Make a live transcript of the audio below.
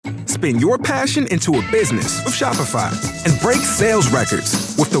Spin your passion into a business with Shopify and break sales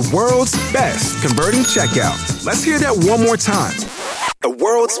records with the world's best converting checkout. Let's hear that one more time. The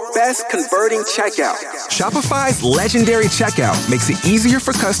world's best converting checkout. Shopify's legendary checkout makes it easier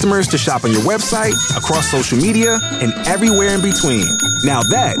for customers to shop on your website, across social media, and everywhere in between. Now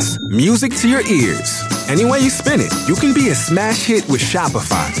that's music to your ears. Any way you spin it, you can be a smash hit with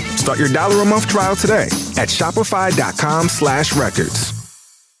Shopify. Start your $1 a month trial today at shopify.com/records.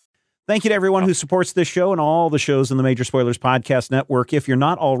 Thank you to everyone who supports this show and all the shows in the Major Spoilers Podcast Network. If you're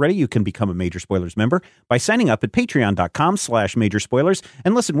not already, you can become a Major Spoilers member by signing up at patreon.com/Major Spoilers.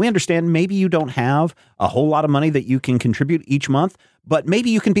 And listen, we understand maybe you don't have a whole lot of money that you can contribute each month, but maybe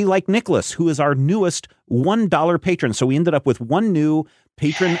you can be like Nicholas, who is our newest $1 patron. So we ended up with one new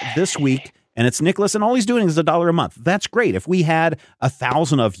patron this week, and it's Nicholas, and all he's doing is $1 a month. That's great. If we had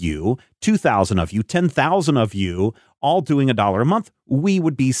 1,000 of you, 2,000 of you, 10,000 of you all doing $1 a month, we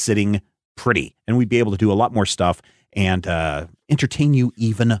would be sitting pretty, and we'd be able to do a lot more stuff and entertain you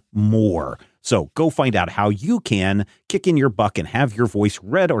even more. So go find out how you can kick in your buck and have your voice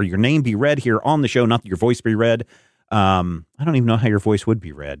read or your name be read here on the show. Not that your voice be read. I don't even know how your voice would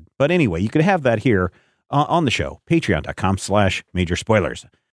be read. But anyway, you could have that here on the show. Patreon.com/Major Spoilers.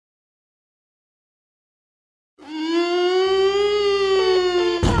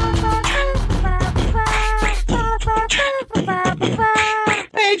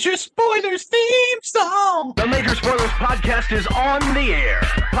 Major Spoilers theme song. The Major Spoilers Podcast is on the air.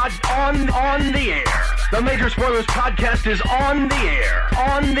 On the air. The Major Spoilers Podcast is on the air.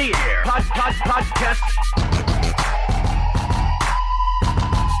 On the air. Podcast.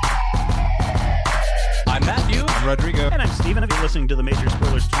 I'm Matthew. I'm Rodrigo. And I'm Steven. If you're listening to the Major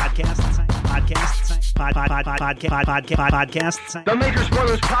Spoilers Podcast. The Major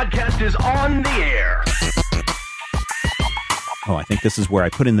Spoilers Podcast is on the air. Oh, I think this is where I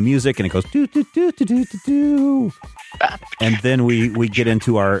put in the music and it goes do do do do do do do. And then we get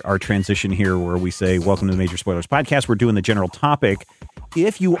into our transition here where we say, welcome to the Major Spoilers Podcast. We're doing the general topic.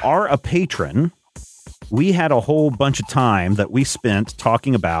 If you are a patron, we had a whole bunch of time that we spent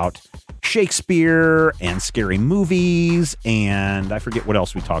talking about Shakespeare and scary movies, and I forget what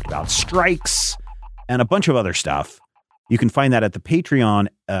else we talked about, strikes, and a bunch of other stuff. You can find that at the Patreon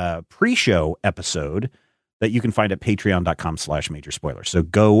pre-show episode that you can find at patreon.com/Major Spoilers. So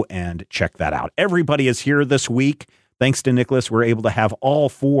go and check that out. Everybody is here this week. Thanks to Nicholas, we're able to have all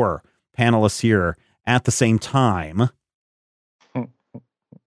 4 panelists here at the same time.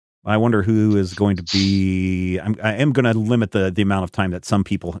 I wonder who is going to be. I am going to limit the amount of time that some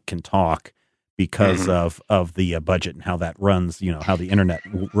people can talk because of the budget and how that runs. You know how the internet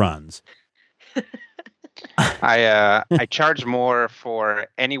runs. I charge more for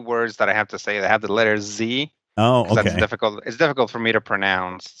any words that I have to say that have the letter Z. Oh, okay. That's difficult. It's difficult for me to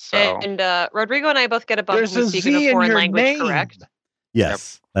pronounce. So And Rodrigo and I both get a bump There's from a speaking Z a in foreign your language, name. correct?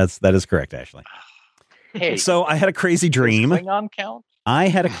 Yes, that is correct, Ashley. hey, So I had a crazy dream. Does Klingon count? I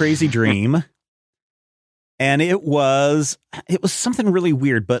had a crazy dream, and it was something really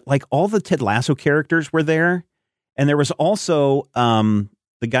weird. But like all the Ted Lasso characters were there, and there was also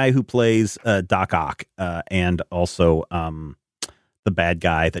the guy who plays Doc Ock, and also the bad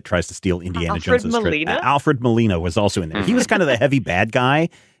guy that tries to steal Indiana Alfred Jones's Molina? Alfred Molina was also in there. He was kind of the heavy bad guy,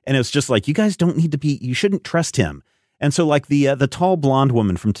 and it was just like, you guys don't need to be. You shouldn't trust him. And so, like the tall blonde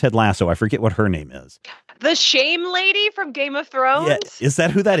woman from Ted Lasso, I forget what her name is. The Shame Lady from Game of Thrones? Yeah, is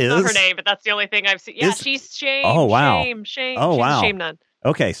that who that is? Not her name, but that's the only thing I've seen. Yeah, she's Shame. Oh, wow. Shame. Oh, She's wow. a Shame Nun.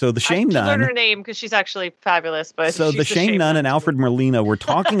 Okay, so the Shame I should learn Nun. her name because she's actually fabulous. But So she's the Shame Nun and Alfred Molina were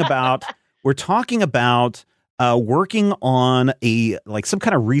talking about working on some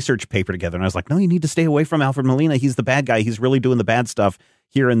kind of research paper together. And I was like, no, you need to stay away from Alfred Molina. He's the bad guy. He's really doing the bad stuff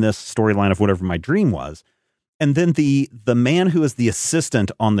here in this storyline of whatever my dream was. And then the man who is the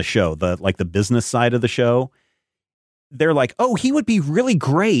assistant on the show, the business side of the show, they're like, oh, he would be really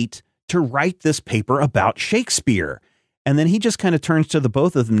great to write this paper about Shakespeare. And then he just kind of turns to the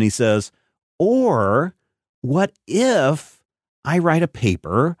both of them and he says, or what if I write a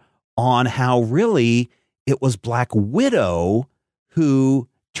paper on how really it was Black Widow who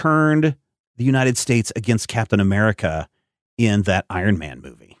turned the United States against Captain America in that Iron Man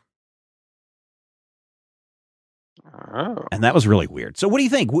movie? oh. And that was really weird. So what do you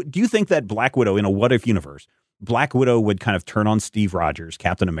think? Do you think that Black Widow in a what if universe, Black Widow would kind of turn on Steve Rogers,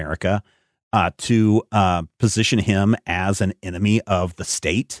 Captain America, to position him as an enemy of the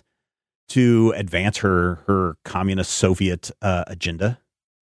state to advance her communist Soviet agenda?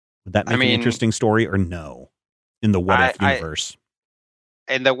 Would that make an interesting story or no? In the what if universe?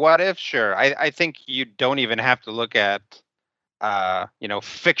 In the what if, sure. I think you don't even have to look at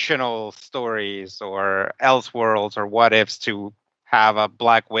fictional stories or Elseworlds or what ifs to have a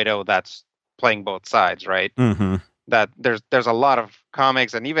Black Widow that's playing both sides, right? Mm-hmm. That there's a lot of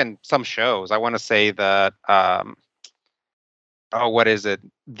comics and even some shows. I want to say that what is it?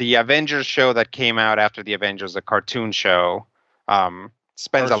 The Avengers show that came out after the Avengers, the cartoon show,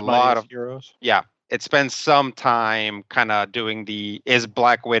 spends a lot of heroes. Yeah, it spends some time kind of doing the is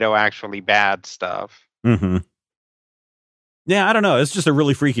Black Widow actually bad stuff. Mm-hmm. Yeah, I don't know. It's just a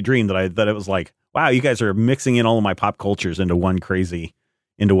really freaky dream that it was like, wow, you guys are mixing in all of my pop cultures into one crazy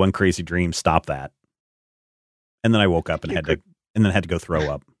dream. Stop that. And then I woke up and had to go throw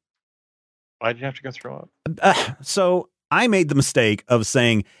up. Why did you have to go throw up? So I made the mistake of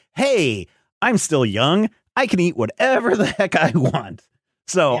saying, hey, I'm still young. I can eat whatever the heck I want.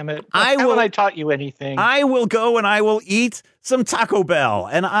 So Damn it. Haven't I taught you anything? I will go and I will eat some Taco Bell,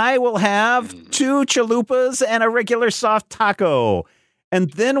 and I will have 2 chalupas and a regular soft taco.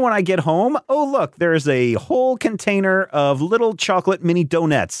 And then when I get home, oh, look, there's a whole container of little chocolate mini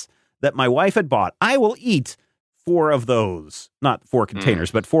donuts that my wife had bought. I will eat 4 of those, not 4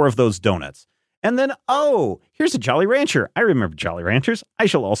 containers, but 4 of those donuts. And then, oh, here's a Jolly Rancher. I remember Jolly Ranchers. I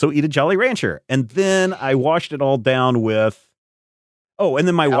shall also eat a Jolly Rancher. And then I washed it all down with, and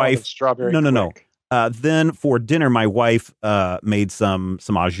then my wife, strawberry. No. Then for dinner, my wife made some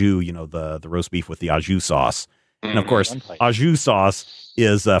au jus, the roast beef with the au jus sauce. And of course, au jus sauce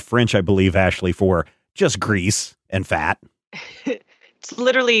is French, I believe, Ashley, for just grease and fat. It's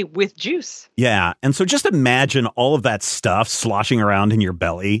literally with juice. Yeah. And so just imagine all of that stuff sloshing around in your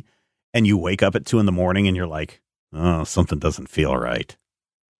belly, and you wake up at 2 a.m. and you're like, oh, something doesn't feel right.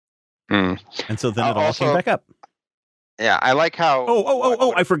 And so then it all came back up. Yeah, I like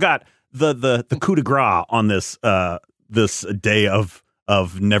how. I forgot the coup de grace on this this day of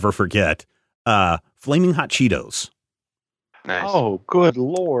never forget. Flaming hot Cheetos. Nice. Oh, good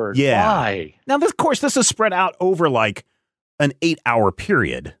Lord. Yeah. Why? Now, of course, this is spread out over like an 8-hour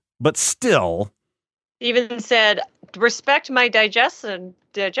period, but still. Even said, respect my digestive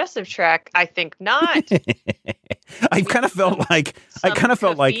tract. I think not. I kind of felt like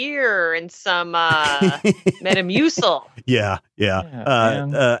beer and some Metamucil. Yeah.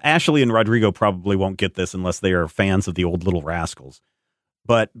 Ashley and Rodrigo probably won't get this unless they are fans of the Old Little Rascals.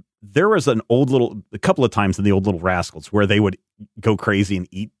 But there was a couple of times in the Old Little Rascals where they would go crazy and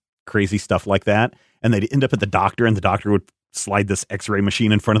eat crazy stuff like that, and they'd end up at the doctor, and the doctor would slide this X-ray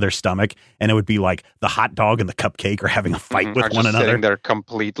machine in front of their stomach, and it would be like the hot dog and the cupcake are having a fight with one another. Sitting there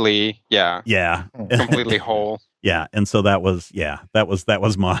completely, completely whole. Yeah, and so that was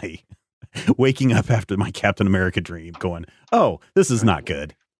my waking up after my Captain America dream, going, "Oh, this is not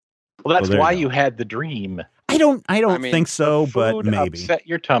good." Well, that's why you had the dream. I don't think so, but maybe upset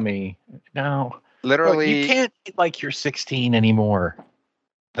your tummy. No, literally, you can't eat like you're 16 anymore.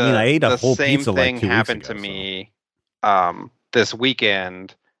 I ate a whole same pizza thing like 2 weeks happened ago, to me this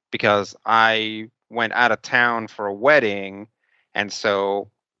weekend because I went out of town for a wedding, and so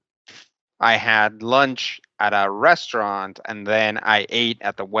I had lunch at a restaurant, and then I ate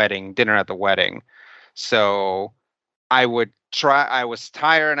at the wedding, dinner at the wedding. So I was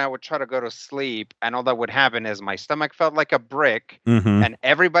tired, and I would try to go to sleep, and all that would happen is my stomach felt like a brick, and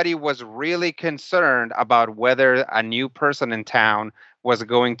everybody was really concerned about whether a new person in town was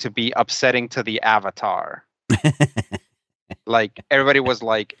going to be upsetting to the avatar. Like, everybody was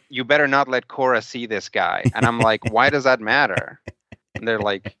like, you better not let Cora see this guy. And I'm like, why does that matter? And they're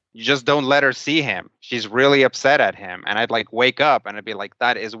like, you just don't let her see him. She's really upset at him. And I'd like wake up and I'd be like,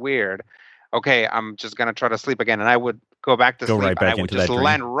 that is weird. Okay, I'm just going to try to sleep again. And I would go back to sleep, and I would just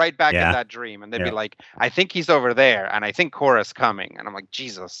land right back in that dream. And they'd be like, I think he's over there, and I think Cora's coming. And I'm like,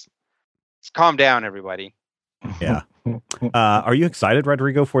 Jesus, just calm down, everybody. Yeah. Are you excited,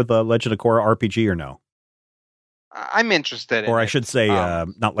 Rodrigo, for the Legend of Korra RPG or no? I'm interested in Or I should say,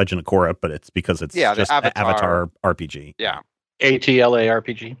 not Legend of Korra, but it's because it's just Avatar RPG. Yeah. ATLA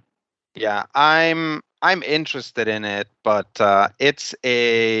RPG. Yeah, I'm interested in it, but it's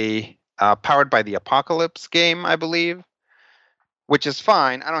a Powered by the Apocalypse game, I believe, which is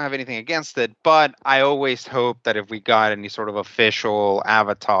fine. I don't have anything against it, but I always hope that if we got any sort of official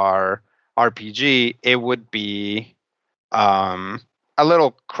Avatar RPG, it would be a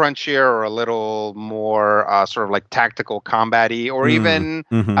little crunchier or a little more sort of like tactical combat-y or even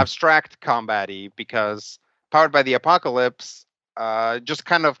abstract combat-y, because Powered by the Apocalypse just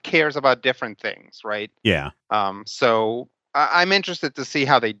kind of cares about different things, right? Yeah. So I'm interested to see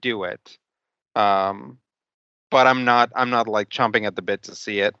how they do it. But I'm not like chomping at the bit to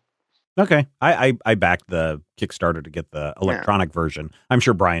see it. Okay. I backed the Kickstarter to get the electronic version. I'm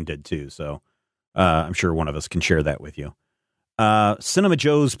sure Brian did too, so I'm sure one of us can share that with you. Cinema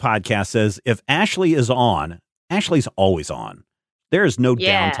Joe's podcast says, if Ashley is on, Ashley's always on. There is no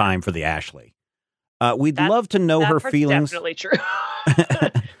downtime for the Ashley. We'd love to know her feelings. Definitely true.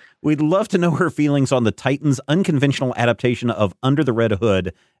 We'd love to know her feelings on the Titans' unconventional adaptation of Under the Red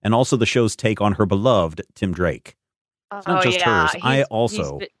Hood, and also the show's take on her beloved Tim Drake. It's not just hers. I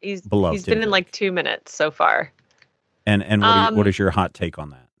also beloved He's been Tim in like 2 minutes so far. And what is your hot take on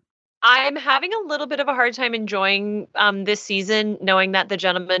that? I'm having a little bit of a hard time enjoying this season, knowing that the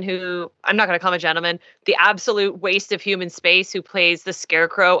gentleman who, I'm not going to call him a gentleman, the absolute waste of human space who plays the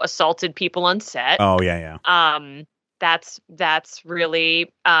Scarecrow assaulted people on set. Oh, yeah. That's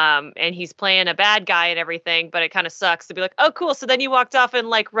really, and he's playing a bad guy and everything, but it kind of sucks to be like, oh, cool. So then you walked off and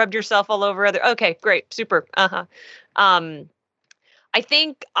like rubbed yourself all over okay, great. Super. I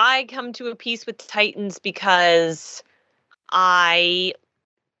think I come to a peace with Titans because I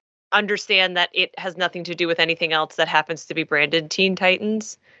understand that it has nothing to do with anything else that happens to be branded Teen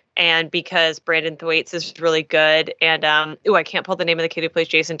Titans. And because Brandon Thwaites is really good, and I can't pull the name of the kid who plays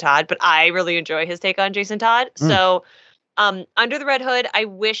Jason Todd, but I really enjoy his take on Jason Todd. So, Under the Red Hood, I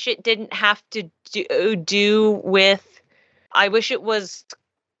wish it didn't have to do with. I wish it was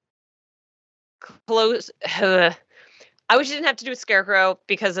close. I wish it didn't have to do with Scarecrow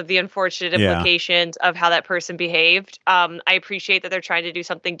because of the unfortunate implications of how that person behaved. I appreciate that they're trying to do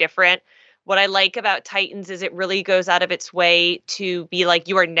something different. What I like about Titans is it really goes out of its way to be like,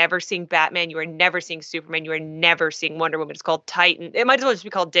 you are never seeing Batman, you are never seeing Superman, you are never seeing Wonder Woman. It's called Titan. It might as well just be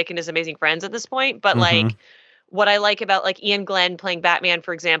called Dick and His Amazing Friends at this point. But like, what I like about like Ian Glenn playing Batman,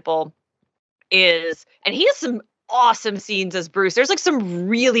 for example, is, and he has some awesome scenes as Bruce. There's like some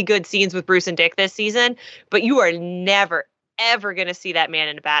really good scenes with Bruce and Dick this season, but you are never, ever going to see that man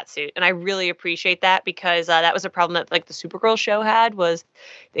in a bat suit. And I really appreciate that because that was a problem that like the Supergirl show had, was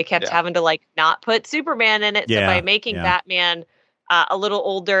they kept having to like not put Superman in it. So by making Batman a little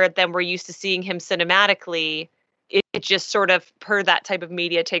older than we're used to seeing him cinematically, it just sort of, per that type of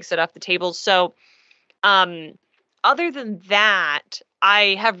media, takes it off the table. So other than that,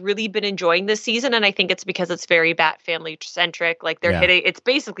 I have really been enjoying this season. And I think it's because it's very Bat family centric. Like they're hitting, it's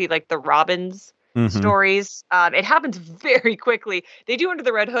basically like the Robins stories. It happens very quickly. They do Under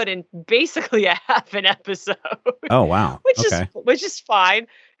the Red Hood in basically a half an episode. Oh wow. which is fine.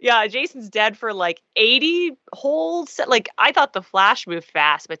 Yeah, Jason's dead for like 80 whole like I thought the Flash moved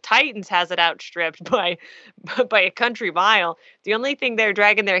fast, but Titans has it outstripped by a country mile. The only thing they're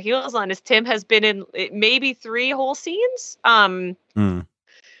dragging their heels on is Tim has been in maybe 3 whole scenes.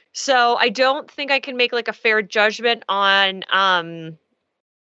 So I don't think I can make like a fair judgment on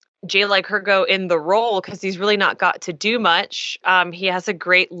Jay Lycurgo in the role because he's really not got to do much. He has a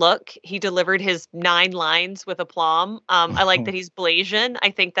great look. He delivered his 9 lines with aplomb. I like that he's Blasian.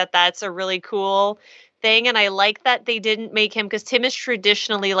 I think that that's a really cool thing. And I like that they didn't make him, because Tim is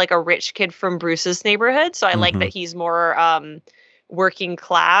traditionally like a rich kid from Bruce's neighborhood. So I like that he's more working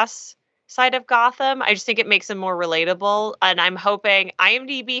class side of Gotham. I just think it makes him more relatable. And I'm hoping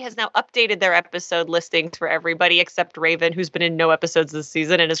IMDb has now updated their episode listings for everybody except Raven, who's been in no episodes this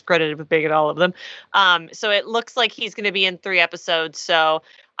season and is credited with being in all of them. So it looks like he's going to be in 3 episodes. So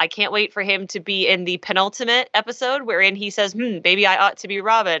I can't wait for him to be in the penultimate episode wherein he says, maybe I ought to be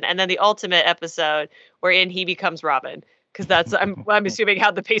Robin. And then the ultimate episode wherein he becomes Robin. Because that's, I'm assuming,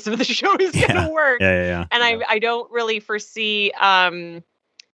 how the pace of the show is going to work. Yeah. And I don't really foresee...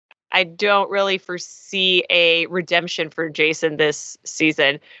 I don't really foresee a redemption for Jason this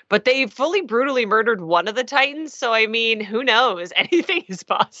season, but they fully brutally murdered one of the Titans. So, I mean, who knows? Anything is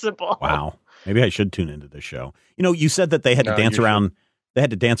possible. Wow. Maybe I should tune into this show. You know, you said that they had to dance around. They had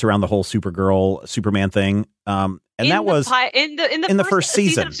to dance around the whole Supergirl, Superman thing. And that was in the first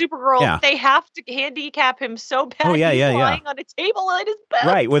season of Supergirl. They have to handicap him so bad. Oh, yeah, he's lying on a table in his bed.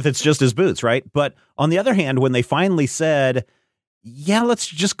 Right. With it's just his boots. Right. But on the other hand, when they finally said, yeah, let's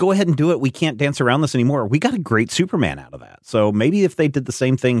just go ahead and do it, we can't dance around this anymore, we got a great Superman out of that. So maybe if they did the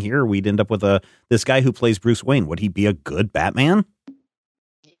same thing here, we'd end up with this guy who plays Bruce Wayne. Would he be a good Batman?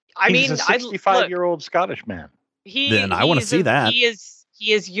 He's a 65-year-old Scottish man. Then I want to see that. He's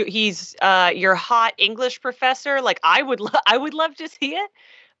your hot English professor. Like I would love to see it.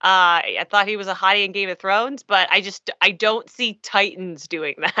 I thought he was a hottie in Game of Thrones, but I don't see Titans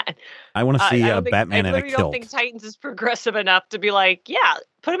doing that. I want to see Batman in a kilt. I don't think Titans is progressive enough to be like, yeah,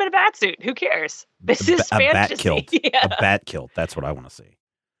 put him in a bat suit. Who cares? This is fantasy. Bat kilt. Yeah. A bat kilt. That's what I want to see.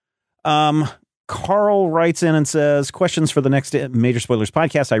 Carl writes in and says, questions for the next Major Spoilers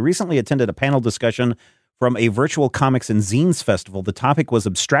podcast. I recently attended a panel discussion from a virtual comics and zines festival. The topic was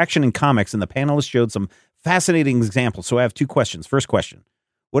abstraction in comics, and the panelists showed some fascinating examples. So I have 2 questions. First question.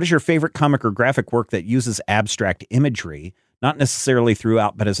 What is your favorite comic or graphic work that uses abstract imagery? not necessarily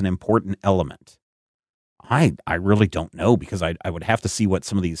throughout, but as an important element? I really don't know, because I would have to see what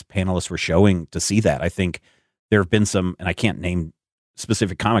some of these panelists were showing to see that. I think there have been some, and I can't name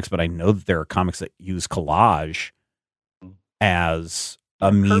specific comics, but I know that there are comics that use collage as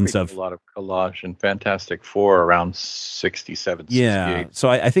a means of a lot of collage in Fantastic Four around 67, 68. Yeah, so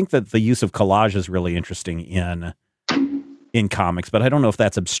I think that the use of collage is really interesting in comics, but I don't know if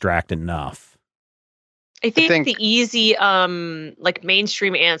that's abstract enough. I think the easy, like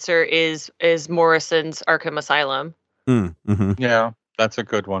mainstream answer is Morrison's Arkham Asylum. Mm-hmm. Yeah, that's a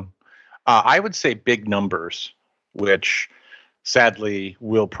good one. I would say Big Numbers, which sadly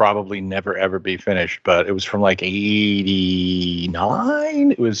will probably never ever be finished, but it was from like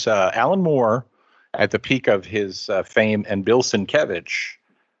 89. It was Alan Moore at the peak of his fame and Bill Sienkiewicz,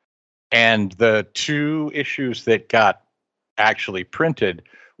 and the 2 issues that got actually printed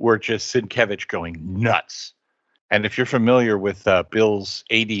were just Sienkiewicz going nuts. And if you're familiar with Bill's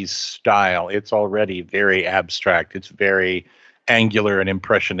 80s style, it's already very abstract. It's very angular and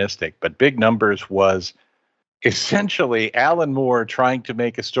impressionistic. But Big Numbers was essentially Alan Moore trying to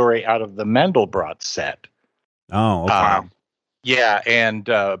make a story out of the Mandelbrot set. Oh, okay. Yeah, and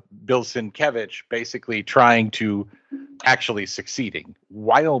Bill Sienkiewicz basically trying to actually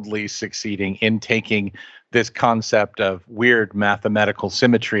wildly succeeding in taking this concept of weird mathematical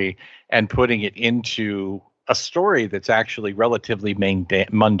symmetry and putting it into a story that's actually relatively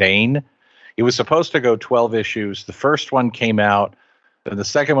mundane. It was supposed to go 12 issues. The first one came out, then the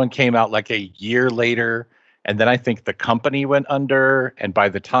second one came out like a year later, and then I think the company went under, and by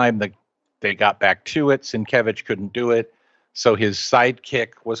the time they got back to it, Sienkiewicz couldn't do it, so his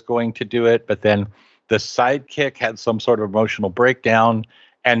sidekick was going to do it, but then the sidekick had some sort of emotional breakdown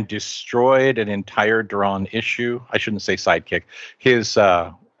and destroyed an entire drawn issue. I shouldn't say sidekick. His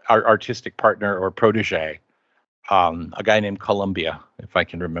artistic partner or protege, a guy named Columbia, if I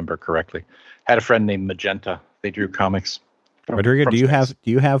can remember correctly, had a friend named Magenta. They drew comics. Rodrigo, do you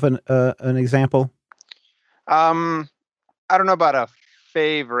have an example? I don't know about a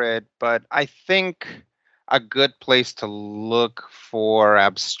favorite, but I think a good place to look for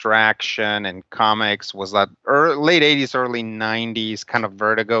abstraction in comics was that late 80s, early 90s kind of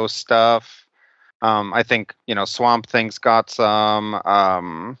Vertigo stuff. I think, Swamp Thing's got some,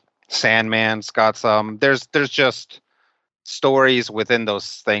 Sandman's got some. There's just stories within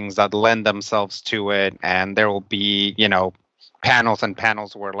those things that lend themselves to it, and there will be, panels and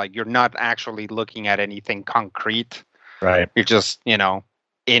panels where like you're not actually looking at anything concrete. Right. You're just,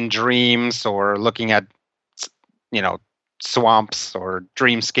 in dreams or looking at swamps or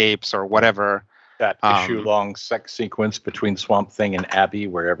dreamscapes or whatever. That issue-long sex sequence between Swamp Thing and Abby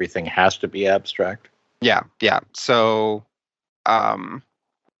where everything has to be abstract. Yeah. So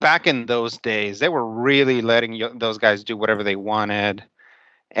back in those days, they were really letting those guys do whatever they wanted.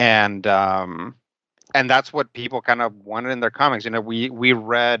 And that's what people kind of wanted in their comics. We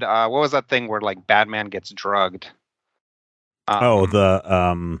read, what was that thing where like Batman gets drugged?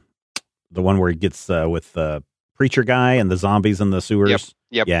 The one where he gets with the preacher guy and the zombies in the sewers.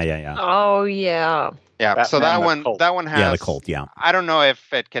 Yep. Yeah. Oh yeah. Yeah. Batman, so that one has the cult. Yeah. I don't know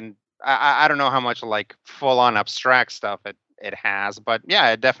if it can. I don't know how much like full on abstract stuff it has, but yeah,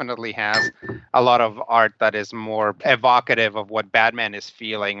 it definitely has a lot of art that is more evocative of what Batman is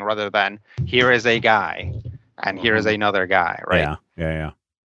feeling rather than here is a guy and here is another guy. Right. Yeah.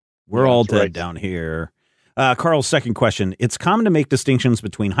 We're all dead down here. Carl's second question. It's common to make distinctions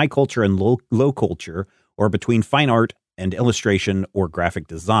between high culture and low culture, or between fine art and illustration or graphic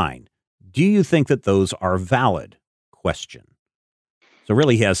design. Do you think that those are valid? Question. So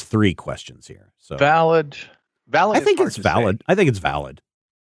really he has 3 questions here. So Valid. I think it's valid. I think it's valid.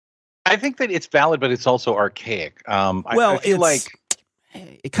 I think that it's valid, but it's also archaic. I feel like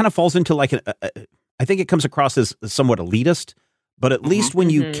it kind of falls into like I think it comes across as somewhat elitist, but at least when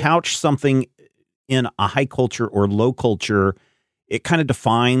you couch something in a high culture or low culture, it kind of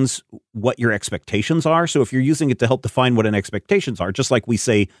defines what your expectations are. So if you're using it to help define what an expectations are, just like we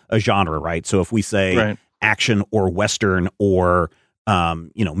say a genre, right? So if we say action or Western or,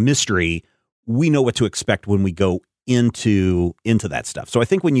 mystery, we know what to expect when we go into that stuff. So I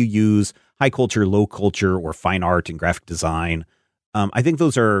think when you use high culture, low culture, or fine art and graphic design, I think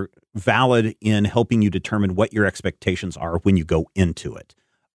those are valid in helping you determine what your expectations are when you go into it.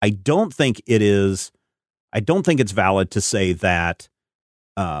 I don't think it's valid to say that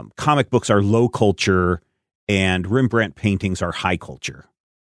comic books are low culture and Rembrandt paintings are high culture.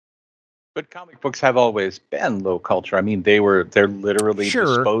 But comic books have always been low culture. I mean, they're literally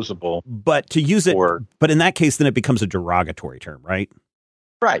disposable. But to use it, but in that case, then it becomes a derogatory term, right?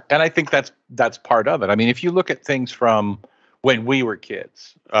 Right. And I think that's part of it. I mean, if you look at things from when we were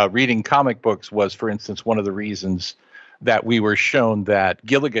kids. Reading comic books was, for instance, one of the reasons that we were shown that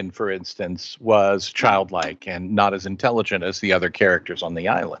Gilligan, for instance, was childlike and not as intelligent as the other characters on the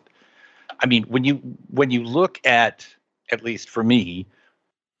island. I mean, when you look at least for me,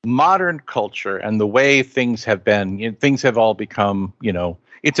 modern culture and the way things have been, things have all become,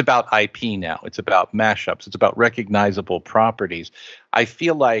 it's about IP now. It's about mashups. It's about recognizable properties. I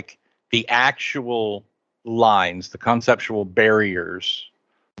feel like the actual lines, the conceptual barriers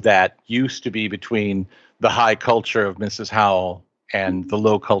that used to be between the high culture of Mrs. Howell and the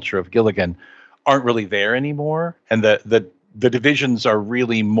low culture of Gilligan aren't really there anymore. And the divisions are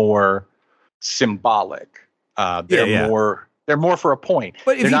really more symbolic. They're more for a point.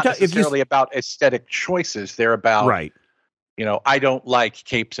 But they're not necessarily about aesthetic choices. They're about, right. I don't like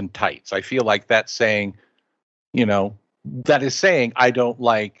capes and tights. I feel like that's saying, that is saying I don't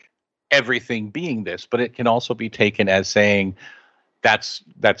like everything being this, but it can also be taken as saying that's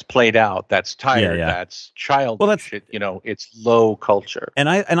played out, that's tired, that's childish. Well, it's low culture. And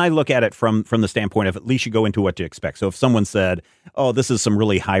I look at it from the standpoint of at least you go into what to expect. So if someone said, "Oh, this is some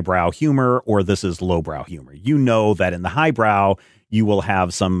really highbrow humor," or "This is lowbrow humor," you know that in the highbrow you will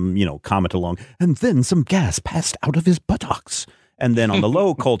have some comment along, and then some gas passed out of his buttocks, and then on the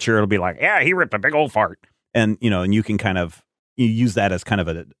low culture it'll be like, "Yeah, he ripped a big old fart," and and you can kind of you use that as kind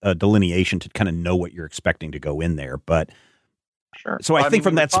of a delineation to kind of know what you're expecting to go in there, but. Sure. So I think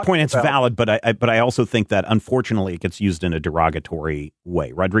from that point it's valid, but I also think that unfortunately it gets used in a derogatory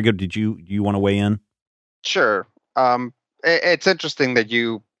way. Rodrigo, do you want to weigh in? Sure. It's interesting that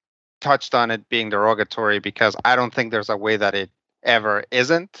you touched on it being derogatory because I don't think there's a way that it ever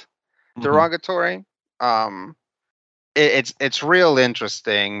isn't derogatory. It's real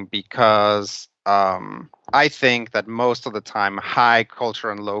interesting because I think that most of the time high culture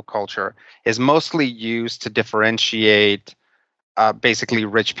and low culture is mostly used to differentiate basically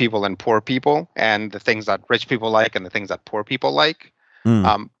rich people and poor people, and the things that rich people like and the things that poor people like.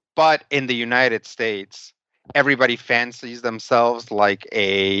 But in the United States, everybody fancies themselves like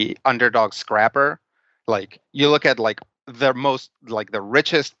a underdog scrapper. Like you look at the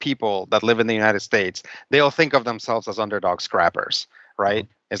richest people that live in the United States, they'll think of themselves as underdog scrappers, right?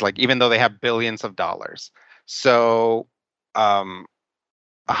 It's like even though they have billions of dollars. So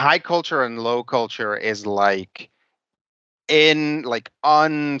high culture and low culture is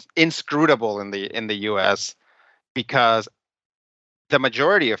inscrutable in the US because the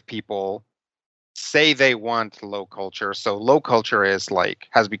majority of people say they want low culture. So low culture is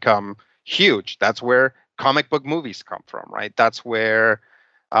has become huge. That's where comic book movies come from, right? That's where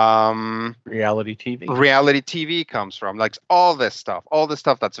reality TV comes from. All this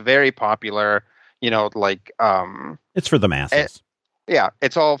stuff that's very popular, it's for the masses.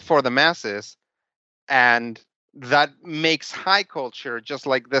 It's all for the masses. And that makes high culture just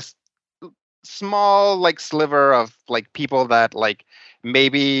like this small sliver of people that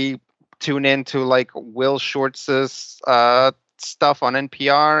maybe tune into Will Shortz's stuff on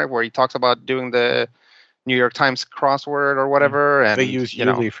NPR where he talks about doing the New York Times crossword or whatever, and they use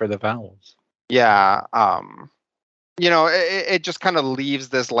Yuli for the vowels. Yeah, it just kind of leaves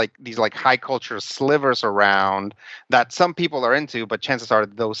these high culture slivers around that some people are into, but chances are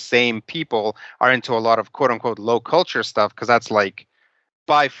those same people are into a lot of quote unquote low culture stuff because that's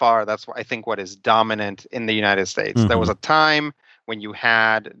by far that's I think what is dominant in the United States. There was a time when you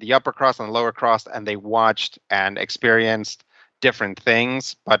had the upper crust and the lower crust, and they watched and experienced different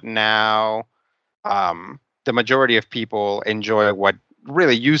things, but now the majority of people enjoy what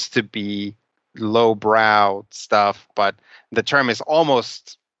really used to be lowbrow stuff, but the term is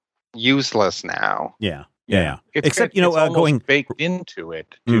almost useless now. Yeah. Except it's going baked into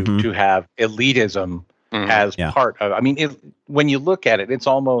it to have elitism as part of. I mean, when you look at it, it's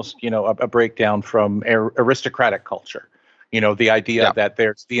almost a breakdown from aristocratic culture. The idea that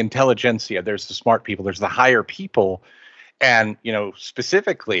there's the intelligentsia, there's the smart people, there's the higher people, and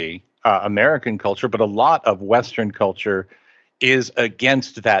specifically American culture, but a lot of Western culture is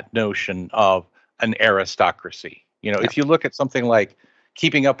against that notion of an aristocracy. If you look at something like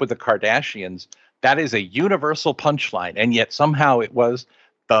Keeping Up with the Kardashians, that is a universal punchline, and yet somehow it was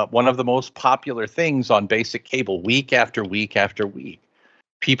one of the most popular things on basic cable week after week after week.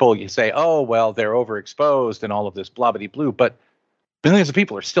 People, you say, oh, well, they're overexposed and all of this blah-bitty-blue, but millions of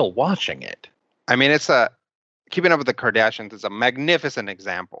people are still watching it. I mean, Keeping Up with the Kardashians is a magnificent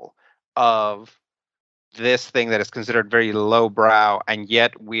example of this thing that is considered very lowbrow, and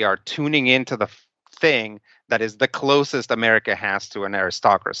yet we are tuning into the thing that is the closest America has to an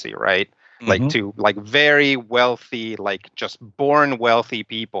aristocracy, right? To very wealthy, just born wealthy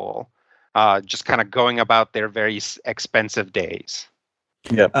people just kind of going about their very expensive days.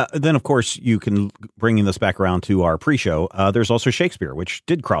 Yeah. Then, of course, you can bringing this back around to our pre-show. There's also Shakespeare, which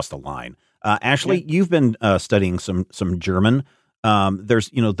did cross the line. Ashley, you've been studying some German.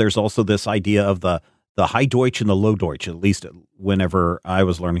 There's also this idea of the High Deutsch and the Low Deutsch. At least whenever I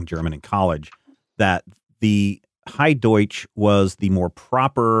was learning German in college, that the High Deutsch was the more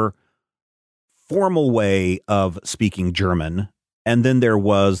proper, formal way of speaking German, and then there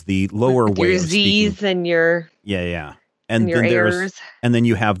was the lower with way your of Z's speaking. and your And your then errors. and then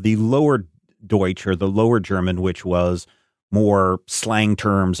you have the lower Deutsch or the lower German, which was more slang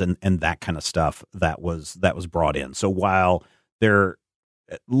terms and that kind of stuff that was brought in. So while there,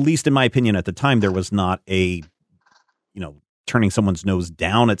 at least in my opinion at the time, there was not a, turning someone's nose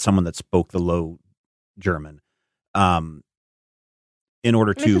down at someone that spoke the low German. In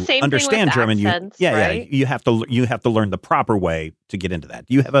order I mean, it's to the same understand thing with German, accents, right? you have to learn the proper way to get into that.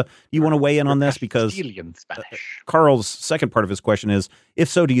 Do you want to weigh in on this? Because Castilian Spanish. Carl's second part of his question is, if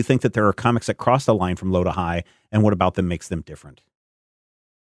so, do you think that there are comics that cross the line from low to high, and what about them makes them different?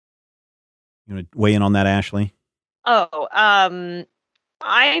 You want to weigh in on that, Ashley? Oh,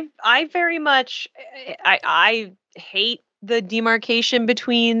 I very much I hate the demarcation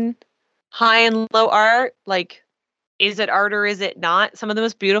between high and low art. Like, is it art or is it not? Some of the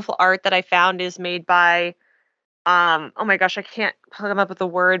most beautiful art that I found is made by oh my gosh, I can't come up with the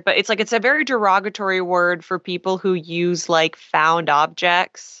word, but it's a very derogatory word for people who use like found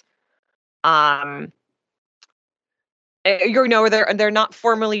objects. They're not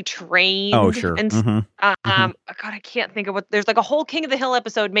formally trained. Oh, sure. And God, I can't think of what. There's like a whole King of the Hill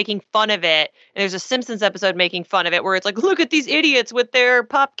episode making fun of it, and there's a Simpsons episode making fun of it, where it's like, look at these idiots with their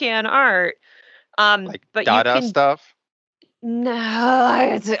pop can art. Like but Dada stuff.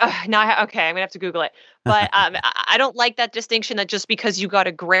 No, now okay, I'm gonna have to Google it. But I don't like that distinction that just because you got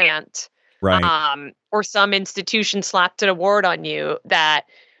a grant, right, or some institution slapped an award on you, that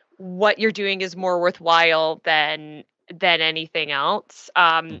what you're doing is more worthwhile than anything else.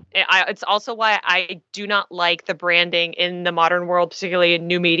 It's also why I do not like the branding in the modern world, particularly in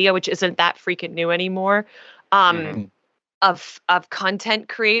new media, which isn't that freaking new anymore. Of content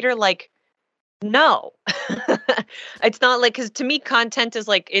creator, like, no, it's not like, because to me, content is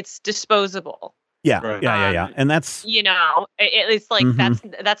like, it's disposable. Yeah, Right. yeah, and that's it's like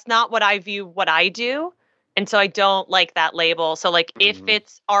that's not what I view what I do. And so I don't like that label. So like, if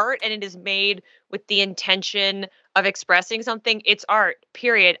it's art and it is made with the intention of expressing something, it's art,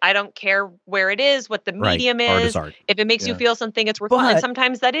 period. I don't care where it is, what the medium is. Art is art. If it makes you feel something, it's worthwhile. And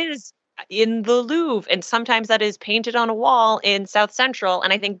sometimes that is in the Louvre, and sometimes that is painted on a wall in South Central.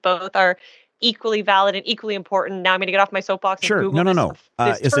 And I think both are equally valid and equally important. Now I'm going to get off my soapbox. Sure. And Google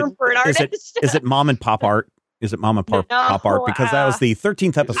this term for an artist. Is it mom and pop art? Is it mom and pop art? Because that was the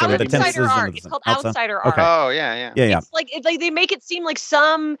 13th episode of the 10th season. It's called Outsider Art. Okay. Oh, yeah. It's like they make it seem like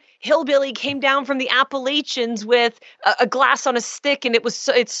some hillbilly came down from the Appalachians with a glass on a stick, and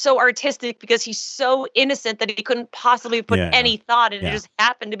it's so artistic because he's so innocent that he couldn't possibly put any thought, and it just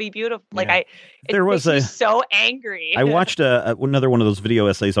happened to be beautiful. Like it makes me so angry. I watched another one of those video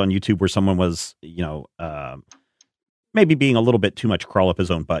essays on YouTube where someone was, maybe being a little bit too much crawl up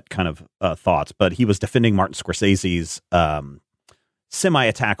his own butt kind of thoughts, but he was defending Martin Scorsese's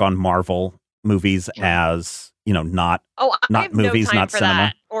semi-attack on Marvel movies as, not movies, no time not for cinema.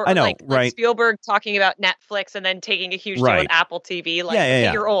 That. Or I know, like right? Spielberg talking about Netflix and then taking a huge deal with Apple TV.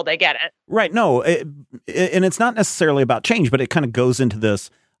 Like, you're old, I get it. Right, no, and it's not necessarily about change, but it kind of goes into this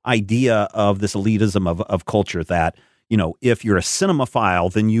idea of this elitism of culture that, if you're a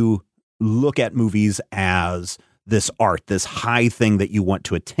cinemaphile, then you look at movies as this art, this high thing that you want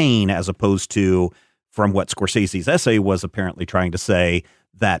to attain, as opposed to, from what Scorsese's essay was apparently trying to say,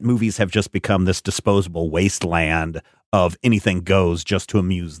 that movies have just become this disposable wasteland of anything goes just to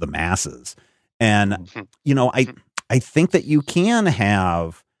amuse the masses. And, I think that you can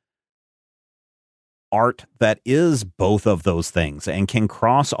have art that is both of those things and can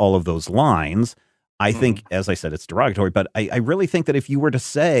cross all of those lines. I think, as I said, it's derogatory, but I really think that if you were to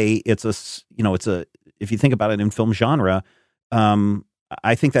say if you think about it in film genre,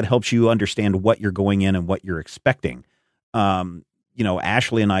 I think that helps you understand what you're going in and what you're expecting.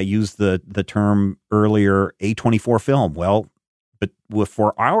 Ashley and I used the term earlier, A24 film. Well, but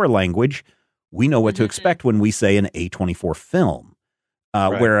for our language, we know what to expect when we say an A24 film.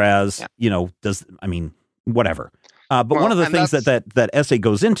 Whereas, whatever. But one of the things that essay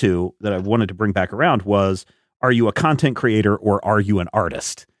goes into that I wanted to bring back around was, are you a content creator or are you an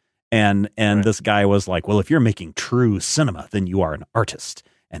artist? And this guy was like, well, if you're making true cinema, then you are an artist.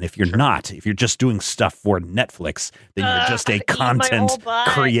 And if you're not, if you're just doing stuff for Netflix, then you're just a content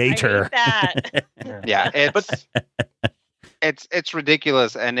creator. I hate that. Yeah, it's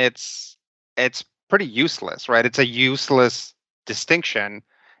ridiculous, and it's pretty useless, right? It's a useless distinction,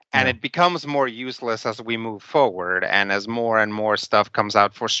 and it becomes more useless as we move forward and as more and more stuff comes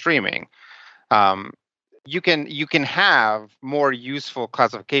out for streaming. You can have more useful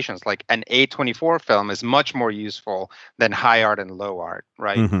classifications, like an A24 film is much more useful than high art and low art,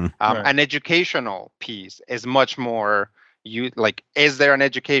 right? An educational piece is much more is there an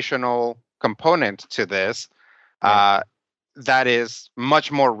educational component to this that is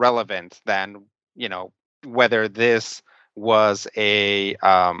much more relevant than whether this was a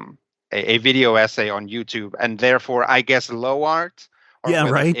video essay on YouTube, and therefore I guess low art. Yeah,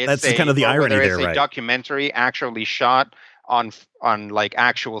 right. That's kind of the irony there, right? A documentary actually shot on like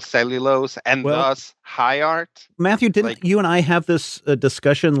actual cellulose and thus high art. Matthew, didn't you and I have this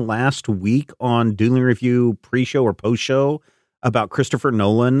discussion last week on Dueling Review pre-show or post-show about Christopher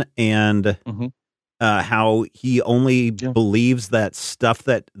Nolan and how he only believes that stuff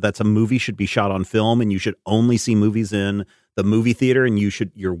that's a movie should be shot on film, and you should only see movies in the movie theater, and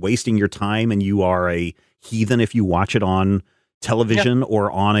you're wasting your time, and you are a heathen if you watch it on television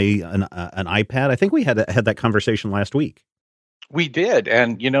or on an iPad. I think we had that conversation last week. We did,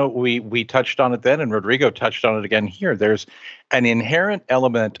 and we touched on it then, and Rodrigo touched on it again here. There's an inherent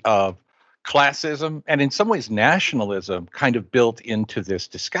element of classism and in some ways nationalism kind of built into this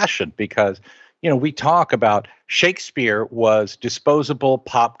discussion, because we talk about Shakespeare was disposable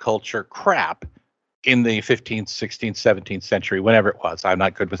pop culture crap in the 15th, 16th, 17th century, whenever it was. I'm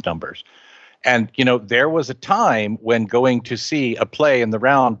not good with numbers. And, there was a time when going to see a play in the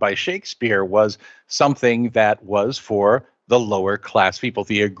round by Shakespeare was something that was for the lower class people,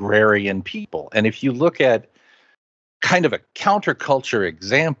 the agrarian people. And if you look at kind of a counterculture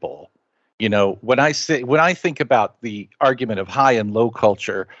example, when I think about the argument of high and low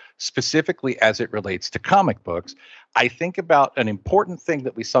culture, specifically as it relates to comic books, I think about an important thing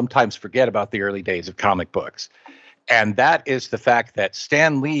that we sometimes forget about the early days of comic books. And that is the fact that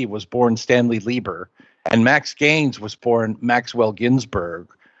Stan Lee was born Stanley Lieber, and Max Gaines was born Maxwell Ginsberg,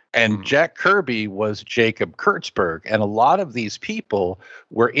 and Jack Kirby was Jacob Kurtzberg. And a lot of these people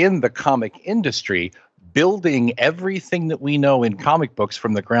were in the comic industry building everything that we know in comic books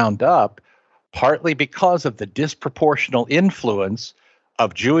from the ground up, partly because of the disproportional influence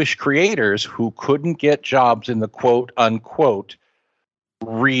of Jewish creators who couldn't get jobs in the quote unquote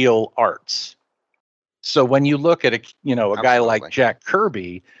real arts. So when you look at a guy like Jack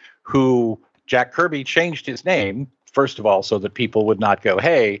Kirby, Jack Kirby changed his name, first of all, so that people would not go,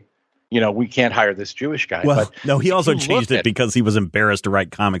 hey, we can't hire this Jewish guy. Well, but no, he also changed it because he was embarrassed to write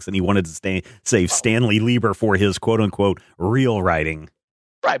comics, and he wanted to save Stanley Lieber for his quote unquote real writing.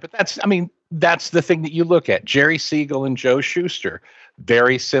 Right. But that's the thing that you look at. Jerry Siegel and Joe Shuster,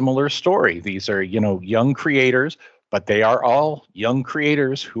 very similar story. These are, young creators, but they are all young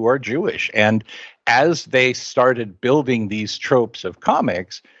creators who are Jewish. And as they started building these tropes of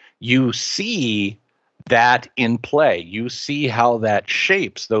comics, you see that in play. You see how that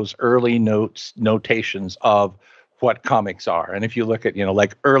shapes those early notations of what comics are. And if you look at,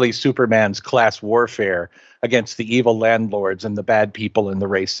 like early Superman's class warfare against the evil landlords and the bad people and the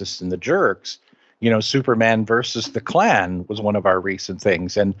racists and the jerks, Superman versus the Klan was one of our recent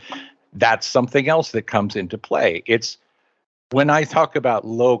things. And that's something else that comes into play. It's when I talk about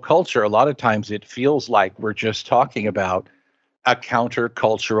low culture, a lot of times it feels like we're just talking about a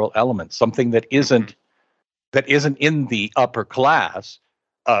countercultural element, something that isn't in the upper class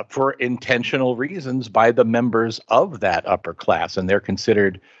for intentional reasons by the members of that upper class, and they're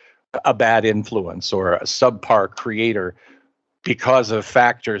considered a bad influence or a subpar creator because of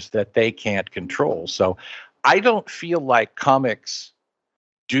factors that they can't control. So I don't feel like comics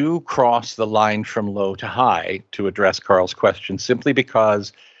do cross the line from low to high, to address Carl's question, simply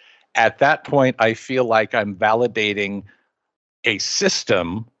because at that point I feel like I'm validating a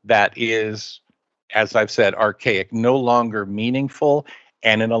system that is, as I've said, archaic, no longer meaningful,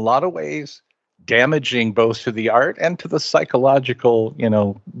 and in a lot of ways damaging both to the art and to the psychological,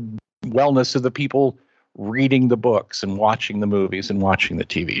 wellness of the people reading the books and watching the movies and watching the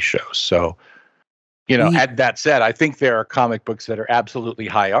TV shows. So, at that said, I think there are comic books that are absolutely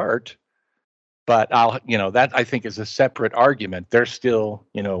high art, but that I think is a separate argument. They're still,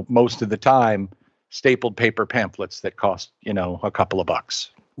 most of the time stapled paper pamphlets that cost, a couple of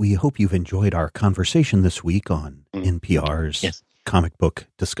bucks. We hope you've enjoyed our conversation this week on NPR's comic book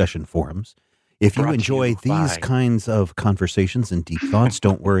discussion forums. If you enjoy these kinds of conversations and deep thoughts,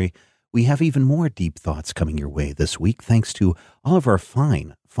 don't worry. we have even more deep thoughts coming your way this week, thanks to all of our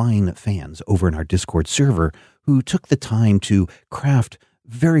fine fans over in our Discord server who took the time to craft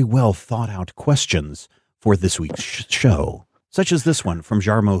very well thought out questions for this week's show, such as this one from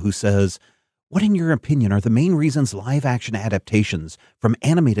Jarmo, who says, what, in your opinion, are the main reasons live-action adaptations from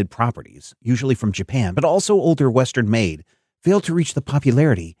animated properties, usually from Japan, but also older Western-made, fail to reach the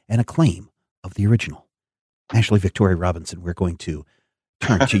popularity and acclaim of the original? Ashley Victoria Robinson, we're going to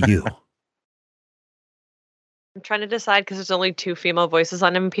turn to you. I'm trying to decide because there's only 2 female voices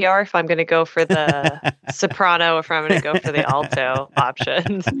on NPR if I'm going to go for the soprano or if I'm going to go for the alto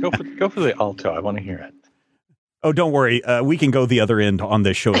options. Go for the alto. I want to hear it. Oh, don't worry. We can go the other end on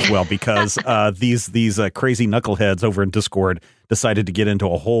this show as well because these crazy knuckleheads over in Discord decided to get into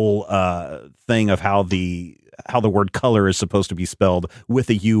a whole thing of how the word color is supposed to be spelled with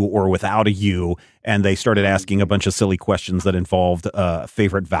a U or without a U, and they started asking a bunch of silly questions that involved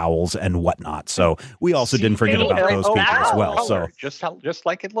favorite vowels and whatnot. So we also didn't forget about those people as well. Color. So just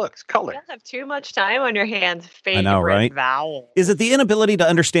like it looks, color. You don't have too much time on your hands. Favorite I know, right? vowel. Is it the inability to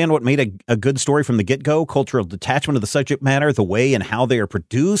understand what made a good story from the get-go, cultural detachment of the subject matter, the way and how they are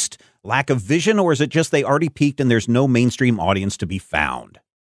produced, lack of vision, or is it just they already peaked and there's no mainstream audience to be found?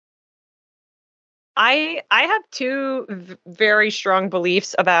 I have 2 very strong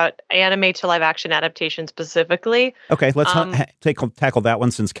beliefs about anime to live action adaptation specifically. Okay, let's tackle that one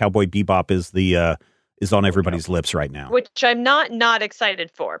since Cowboy Bebop is on everybody's lips right now. Which I'm not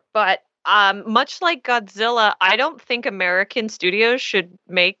excited for, but much like Godzilla, I don't think American studios should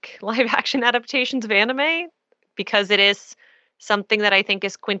make live action adaptations of anime because it is something that I think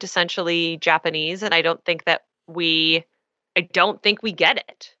is quintessentially Japanese, and I don't think we get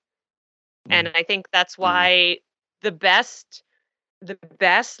it. And I think that's why the best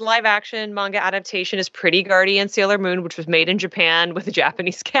live action manga adaptation is Pretty Guardian Sailor Moon, which was made in Japan with a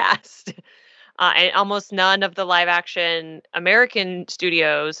Japanese cast. And almost none of the live action American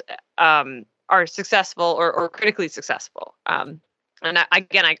studios are successful or critically successful. And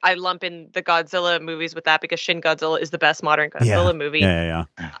I lump in the Godzilla movies with that because Shin Godzilla is the best modern Godzilla movie. Yeah.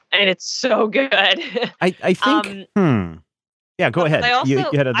 And it's so good. I think... Yeah, go ahead. I also, you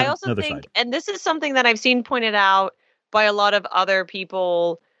had I also think, side. and this is something that I've seen pointed out by a lot of other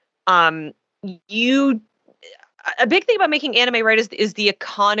people. A big thing about making anime, right, is the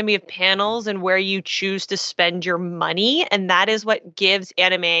economy of panels and where you choose to spend your money, and that is what gives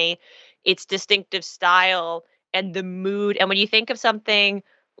anime its distinctive style and the mood. And when you think of something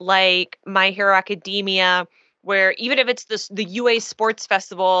like My Hero Academia, where even if it's the UA Sports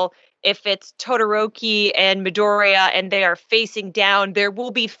Festival, if it's Todoroki and Midoriya and they are facing down, there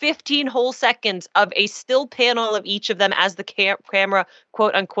will be 15 whole seconds of a still panel of each of them as the camera,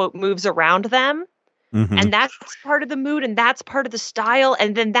 quote unquote, moves around them. Mm-hmm. And that's part of the mood and that's part of the style.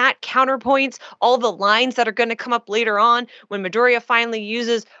 And then that counterpoints all the lines that are going to come up later on when Midoriya finally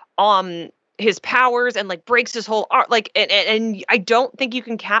uses his powers and like breaks his whole art. Like, and I don't think you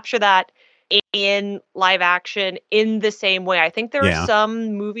can capture that in live action in the same way. I think there are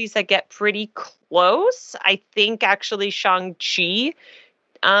some movies that get pretty close. I think actually Shang-Chi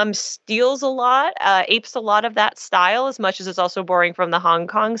steals a lot, apes a lot of that style, as much as it's also borrowing from the Hong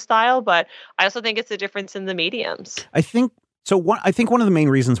Kong style. But I also think it's the difference in the mediums. I think one of the main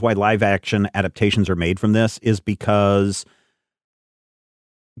reasons why live action adaptations are made from this is because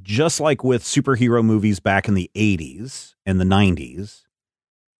just like with superhero movies back in the 80s and the 90s,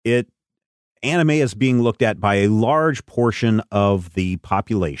 anime is being looked at by a large portion of the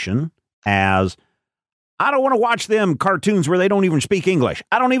population as, I don't want to watch them cartoons where they don't even speak English.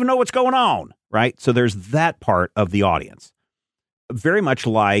 I don't even know what's going on, right? So there's that part of the audience. Very much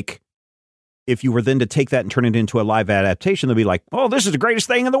like if you were then to take that and turn it into a live adaptation, they'll be like, oh, this is the greatest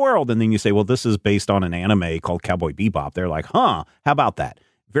thing in the world. And then you say, well, this is based on an anime called Cowboy Bebop. They're like, how about that?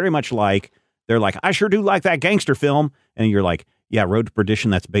 Very much like, they're like, I sure do like that gangster film. And you're like, yeah, Road to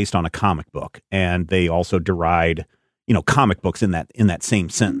Perdition, that's based on a comic book. And they also deride, comic books in that same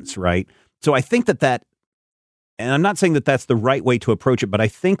sentence, right? So I think that, and I'm not saying that that's the right way to approach it, but I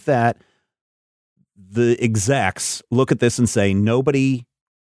think that the execs look at this and say, nobody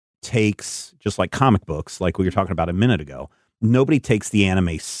takes, just like comic books, like we were talking about a minute ago, nobody takes the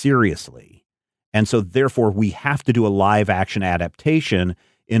anime seriously. And so therefore we have to do a live action adaptation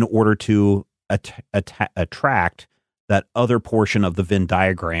in order to attract that other portion of the Venn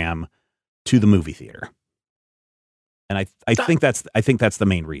diagram to the movie theater. And I think that's the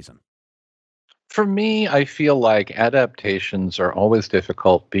main reason. For me, I feel like adaptations are always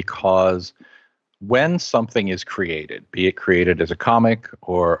difficult because when something is created, be it created as a comic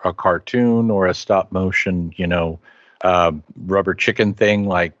or a cartoon or a stop motion, rubber chicken thing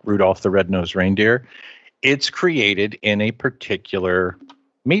like Rudolph the Red-Nosed Reindeer. It's created in a particular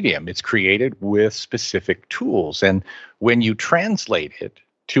medium. It's created with specific tools. And when you translate it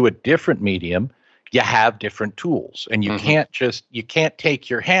to a different medium, you have different tools. And you can't take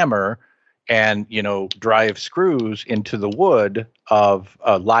your hammer and, drive screws into the wood of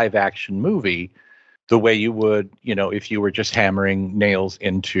a live action movie the way you would, if you were just hammering nails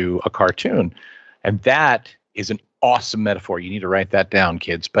into a cartoon. And that is an awesome metaphor. You need to write that down,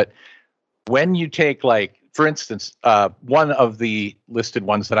 kids. But when you take, like, for instance, one of the listed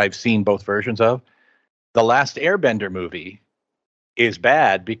ones that I've seen both versions of, the Last Airbender movie is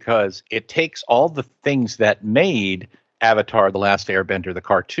bad because it takes all the things that made Avatar: The Last Airbender, the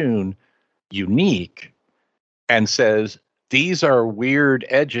cartoon, unique, and says, these are weird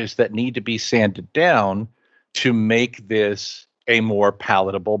edges that need to be sanded down to make this a more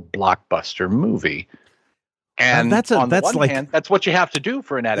palatable blockbuster movie. And that's what you have to do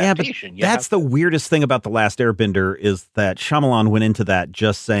for an adaptation. Yeah, but that's the weirdest thing about The Last Airbender is that Shyamalan went into that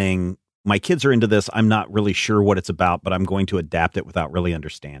just saying, my kids are into this. I'm not really sure what it's about, but I'm going to adapt it without really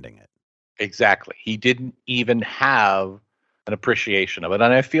understanding it. Exactly. He didn't even have an appreciation of it.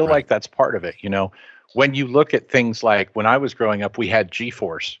 And I feel like that's part of it. When you look at things like when I was growing up, we had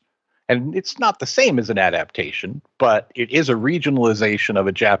G-Force. And it's not the same as an adaptation, but it is a regionalization of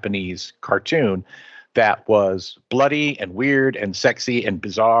a Japanese cartoon that was bloody and weird and sexy and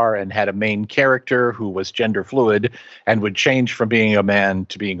bizarre and had a main character who was gender fluid and would change from being a man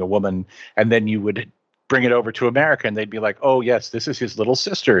to being a woman. And then you would bring it over to America and they'd be like, oh, yes, this is his little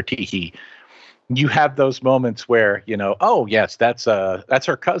sister, Teehee. You have those moments where, oh, yes, that's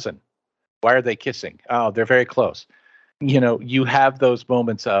her cousin. Why are they kissing? Oh, they're very close. You have those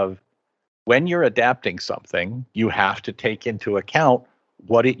moments of when you're adapting something, you have to take into account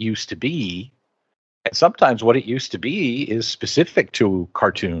what it used to be. And sometimes what it used to be is specific to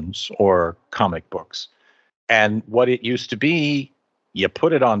cartoons or comic books. And what it used to be, you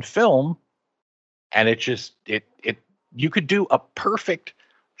put it on film and you could do a perfect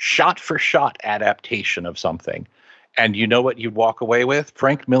shot for shot adaptation of something. And you know what you'd walk away with?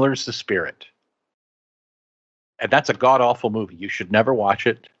 Frank Miller's The Spirit. And that's a god-awful movie. You should never watch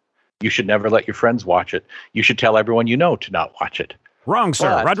it. You should never let your friends watch it. You should tell everyone you know to not watch it. Wrong, sir.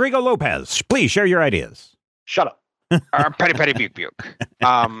 But Rodrigo Lopez, please share your ideas. Shut up. Petty puke puke.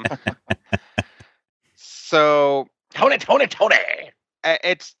 So Tony.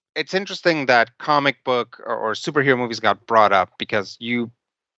 It's interesting that comic book or superhero movies got brought up because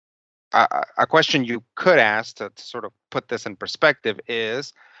a question you could ask to sort of put this in perspective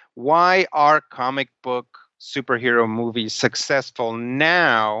is, why are comic book superhero movies successful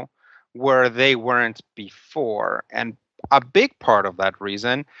now where they weren't before? And a big part of that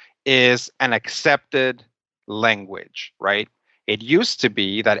reason is an accepted language, right? It used to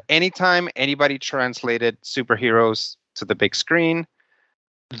be that anytime anybody translated superheroes to the big screen,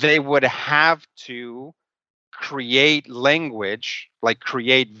 they would have to create language, like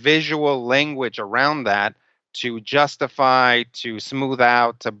create visual language around that to justify, to smooth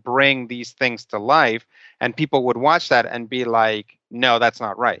out, to bring these things to life. And people would watch that and be like, no, that's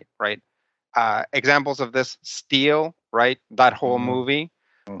not right, right? Examples of this, Steel, right? That whole movie.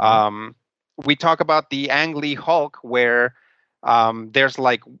 We talk about the Ang Lee Hulk where there's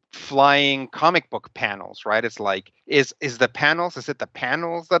like flying comic book panels, right? It's like, is it the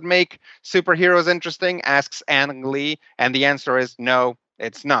panels that make superheroes interesting? Asks Ang Lee. And the answer is no,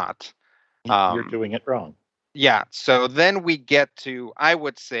 it's not. You're doing it wrong. Yeah. So then we get to, I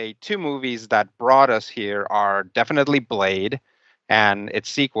would say, two movies that brought us here are definitely Blade and its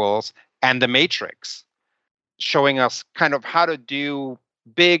sequels and The Matrix, showing us kind of how to do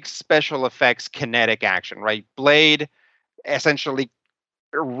big special effects kinetic action, right? Blade essentially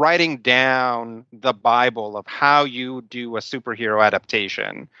writing down the Bible of how you do a superhero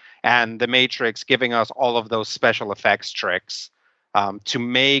adaptation, and The Matrix giving us all of those special effects tricks to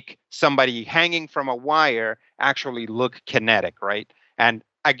make somebody hanging from a wire actually look kinetic, right? And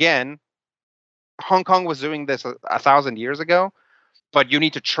again, Hong Kong was doing this 1,000 years ago, but you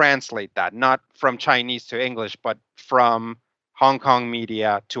need to translate that, not from Chinese to English, but from Hong Kong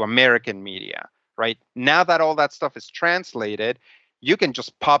media to American media, right? Now that all that stuff is translated, you can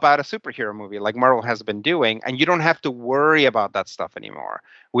just pop out a superhero movie like Marvel has been doing, and you don't have to worry about that stuff anymore.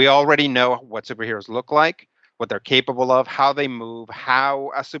 We already know what superheroes look like, what they're capable of, how they move,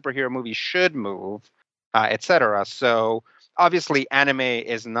 how a superhero movie should move, etc. So obviously anime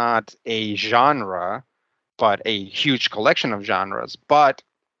is not a genre, but a huge collection of genres, but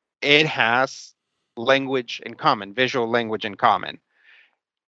it has language in common, visual language in common.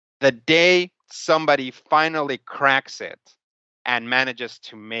 The day somebody finally cracks it and manages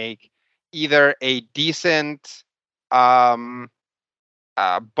to make either a decent bubblegum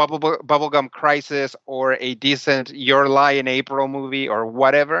crisis or a decent Your Lie in April movie or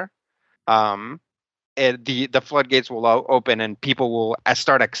whatever, the floodgates will open and people will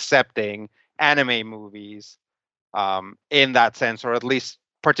start accepting anime movies in that sense, or at least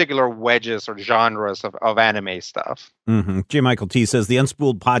particular wedges or genres of anime stuff. Mm-hmm. J. Michael T. says, the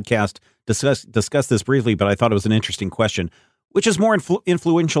Unspooled podcast discussed this briefly, but I thought it was an interesting question. Which is more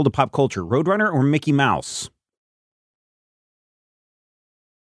influential to pop culture, Roadrunner or Mickey Mouse?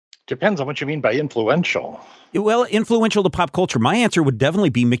 Depends on what you mean by influential. Well, influential to pop culture. My answer would definitely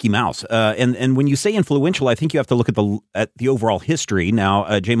be Mickey Mouse. And when you say influential, I think you have to look at the overall history.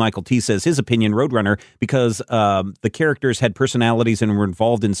 Now, J. Michael T. says his opinion, Roadrunner, because the characters had personalities and were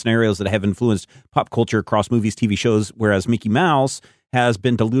involved in scenarios that have influenced pop culture across movies, TV shows, whereas Mickey Mouse has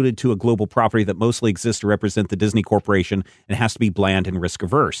been diluted to a global property that mostly exists to represent the Disney Corporation and has to be bland and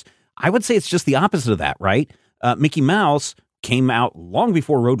risk-averse. I would say it's just the opposite of that, right? Mickey Mouse came out long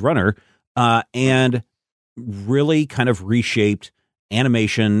before Roadrunner and really kind of reshaped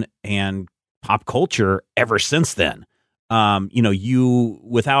animation and pop culture ever since then.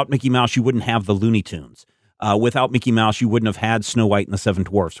 Without Mickey Mouse, you wouldn't have the Looney Tunes. Without Mickey Mouse, you wouldn't have had Snow White and the Seven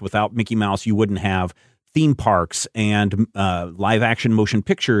Dwarfs. Without Mickey Mouse, you wouldn't have theme parks and live action motion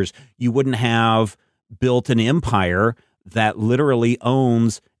pictures. You wouldn't have built an empire that literally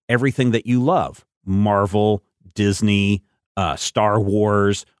owns everything that you love. Marvel, Disney, Star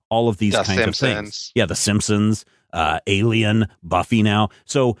Wars, all of these kinds of things. Yeah, The Simpsons, Alien, Buffy now.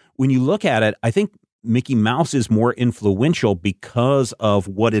 So when you look at it, I think Mickey Mouse is more influential because of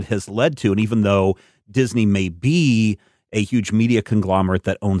what it has led to. And even though Disney may be a huge media conglomerate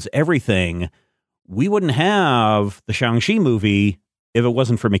that owns everything, we wouldn't have the Shang-Chi movie if it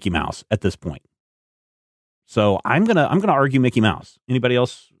wasn't for Mickey Mouse at this point. So I'm gonna argue Mickey Mouse. Anybody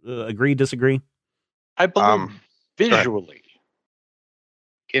else agree, disagree? I believe visually,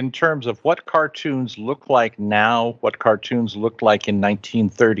 in terms of what cartoons look like now, what cartoons looked like in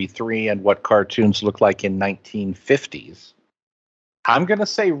 1933, and what cartoons look like in 1950s, I'm going to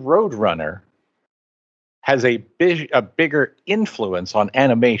say Roadrunner has a bigger influence on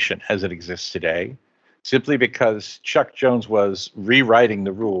animation as it exists today, simply because Chuck Jones was rewriting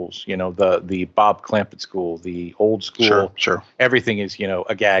the rules. You know, the Bob Clampett school, the old school. Sure. Everything is,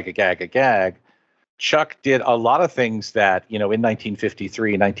 a gag. Chuck did a lot of things that, in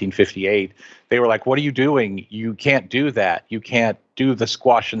 1953 and 1958, they were like, what are you doing? You can't do that. You can't do the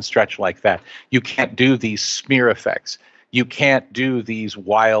squash and stretch like that. You can't do these smear effects. You can't do these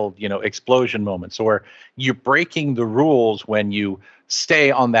wild, explosion moments, or you're breaking the rules when you stay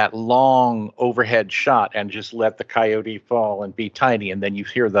on that long overhead shot and just let the coyote fall and be tiny. And then you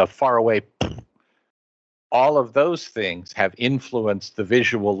hear the far away. All of those things have influenced the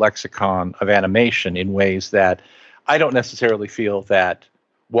visual lexicon of animation in ways that I don't necessarily feel that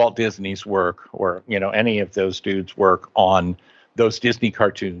Walt Disney's work or, any of those dudes' work on those Disney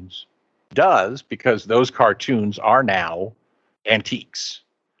cartoons does, because those cartoons are now antiques.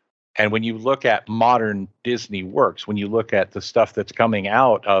 And when you look at modern Disney works, when you look at the stuff that's coming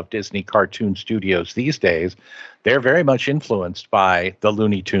out of Disney cartoon studios these days, they're very much influenced by the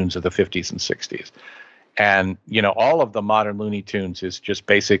Looney Tunes of the 50s and 60s. And, all of the modern Looney Tunes is just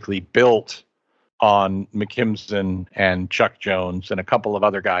basically built on McKimson and Chuck Jones and a couple of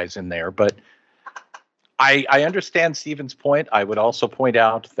other guys in there. But I understand Steven's point. I would also point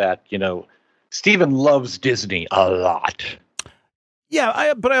out that, Steven loves Disney a lot.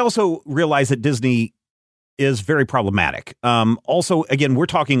 Yeah, but I also realize that Disney is very problematic. Also, again, we're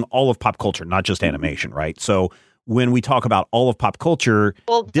talking all of pop culture, not just animation, right? So when we talk about all of pop culture,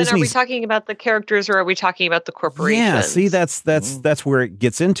 well, then are we talking about the characters or are we talking about the corporations? Yeah, see, that's where it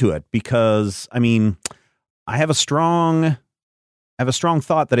gets into it, because I mean, I have a strong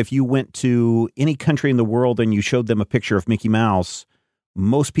thought that if you went to any country in the world and you showed them a picture of Mickey Mouse,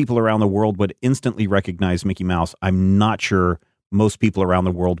 most people around the world would instantly recognize Mickey Mouse. I'm not sure most people around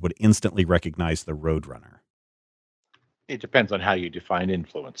the world would instantly recognize the Roadrunner. It depends on how you define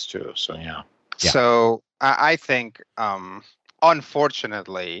influence too. So yeah. So I think,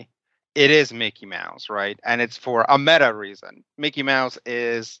 unfortunately, it is Mickey Mouse, right? And it's for a meta reason. Mickey Mouse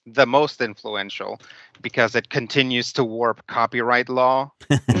is the most influential because it continues to warp copyright law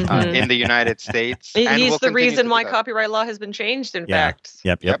in the United States. He's the reason why copyright law has been changed, in fact.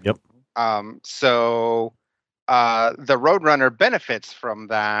 Yep. So the Roadrunner benefits from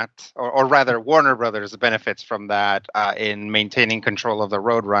that, or rather Warner Brothers benefits from that in maintaining control of the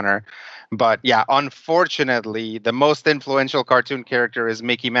Roadrunner. But yeah, unfortunately, the most influential cartoon character is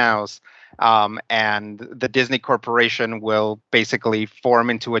Mickey Mouse. and the Disney Corporation will basically form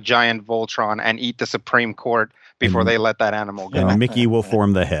into a giant Voltron and eat the Supreme Court before they let that animal go. And Mickey will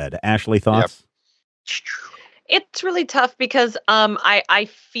form the head. Ashley, thoughts? Yep. It's really tough because I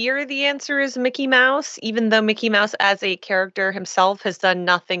fear the answer is Mickey Mouse, even though Mickey Mouse as a character himself has done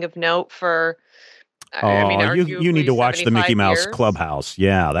nothing of note for. I mean, you need to watch the Mickey Mouse years. Clubhouse.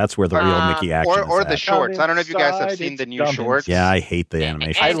 Yeah, that's where the real Mickey action is. Or the at. shorts. I don't know if you guys have seen the new shorts. Yeah, I hate the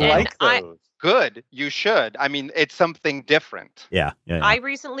animation. I like those. Good. You should. I mean, it's something different. Yeah. I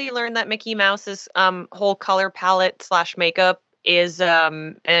recently learned that Mickey Mouse's whole color palette / makeup is yeah.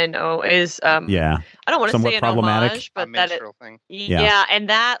 I don't want to say an problematic. homage, but A that minstrel thing. yeah, and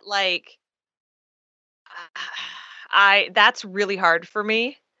that that's really hard for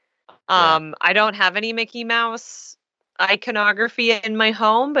me. I don't have any Mickey Mouse iconography in my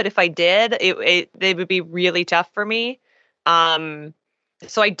home, but if I did, it would be really tough for me.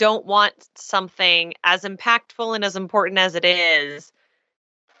 So I don't want something as impactful and as important as it is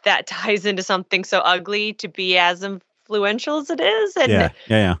that ties into something so ugly to be as influential as it is.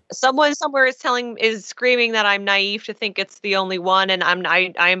 And someone somewhere is screaming that I'm naive to think it's the only one, and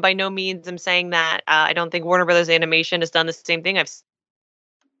I am by no means am saying that. I don't think Warner Brothers Animation has done the same thing.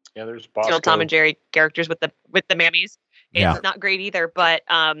 There's still Tom and Jerry characters with the mammies. It's not great either, but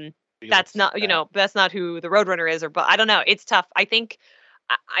that's not that's not who the Roadrunner is, but I don't know. It's tough. I think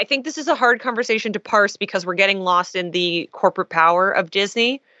this is a hard conversation to parse because we're getting lost in the corporate power of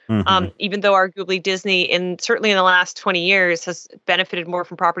Disney. Mm-hmm. Even though arguably Disney, certainly in the last 20 years, has benefited more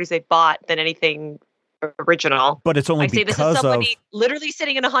from properties they bought than anything original. But it's only because this is somebody literally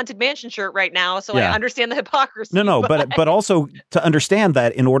sitting in a Haunted Mansion shirt right now, so I understand the hypocrisy. No, but also to understand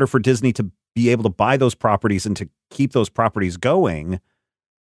that in order for Disney to be able to buy those properties and to keep those properties going,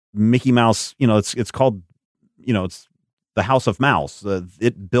 Mickey Mouse, it's called, it's the House of Mouse.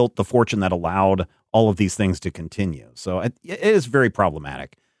 It built the fortune that allowed all of these things to continue. So it is very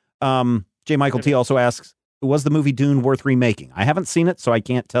problematic. J. Michael T. also asks, was the movie Dune worth remaking? I haven't seen it, so I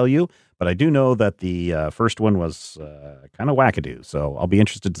can't tell you, but I do know that the first one was kind of wackadoo. So I'll be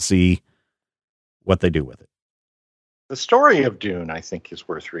interested to see what they do with it. The story of Dune, I think, is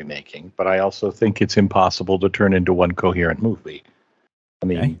worth remaking, but I also think it's impossible to turn into one coherent movie. I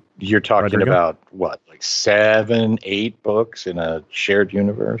mean, you're talking about what, like 7, 8 books in a shared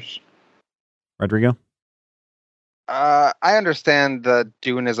universe? Rodrigo? I understand that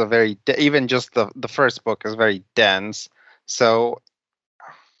Dune is even just the first book is very dense. So,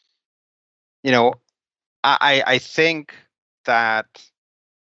 I think that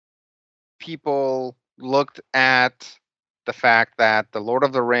people looked at the fact that the Lord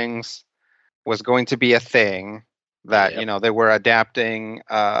of the Rings was going to be a thing, that they were adapting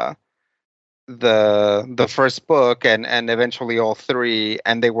the first book and eventually all 3,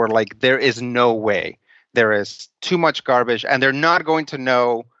 and they were like, there is no way. There is too much garbage, and they're not going to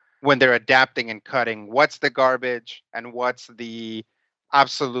know when they're adapting and cutting what's the garbage and what's the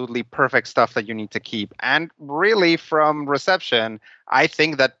absolutely perfect stuff that you need to keep. And really, from reception, I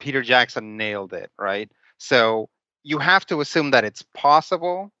think that Peter Jackson nailed it, right? So you have to assume that it's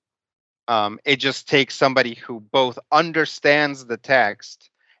possible. It just takes somebody who both understands the text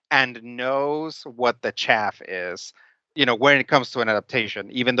and knows what the chaff is, when it comes to an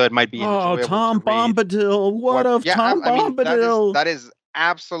adaptation, even though it might be enjoyable. Tom Bombadil. What of Tom Bombadil? That is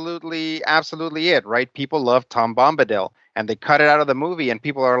absolutely it, right? People love Tom Bombadil, and they cut it out of the movie, and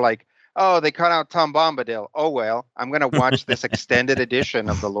people are like, oh, they cut out Tom Bombadil. Oh, well, I'm going to watch this extended edition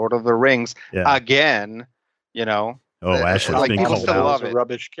of The Lord of the Rings again, Oh, Ashley's like, being people called still out. love a it.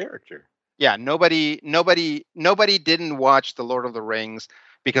 rubbish character. Yeah, nobody didn't watch The Lord of the Rings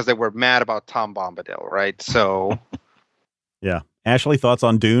because they were mad about Tom Bombadil, right? So... Yeah. Ashley, thoughts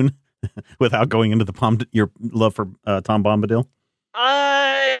on Dune without going into your love for Tom Bombadil?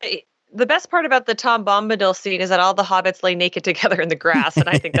 The best part about the Tom Bombadil scene is that all the hobbits lay naked together in the grass, and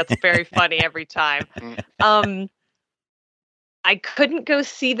I think that's very funny every time. I couldn't go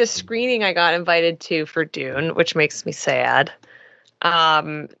see the screening I got invited to for Dune, which makes me sad. So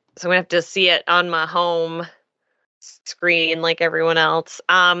I'm going to have to see it on my home screen like everyone else.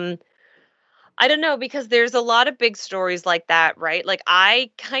 I don't know, because there's a lot of big stories like that, right? Like,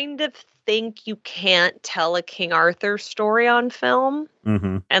 I kind of think you can't tell a King Arthur story on film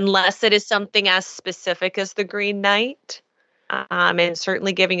unless it is something as specific as the Green Knight. And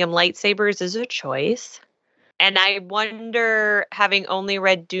certainly giving him lightsabers is a choice. And I wonder, having only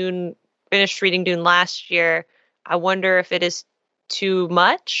finished reading Dune last year, I wonder if it is too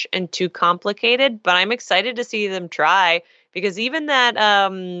much and too complicated, but I'm excited to see them try. Because even that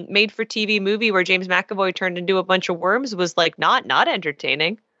made-for-TV movie where James McAvoy turned into a bunch of worms was like not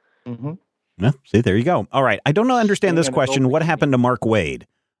entertaining. Mm-hmm. Yeah, see, there you go. All right. I don't understand this question. What happened to Mark Waid?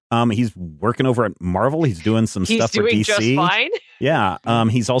 He's working over at Marvel. He's doing some stuff for DC. He's doing just fine. Yeah.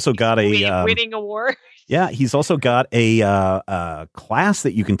 He's also got winning award. Yeah, he's also got a class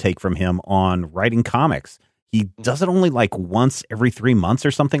that you can take from him on writing comics. He does it only like once every 3 months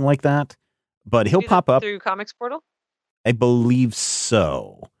or something like that. But he'll pop up through Comics Portal. I believe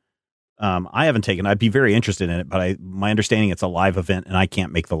so. I haven't taken. I'd be very interested in it, but my understanding it's a live event, and I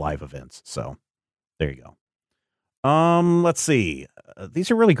can't make the live events. So there you go. Let's see.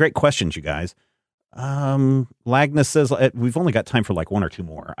 These are really great questions, you guys. Lagnus says we've only got time for like one or two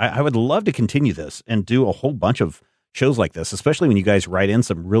more. I would love to continue this and do a whole bunch of shows like this, especially when you guys write in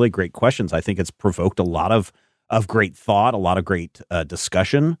some really great questions. I think it's provoked a lot of great thought, a lot of great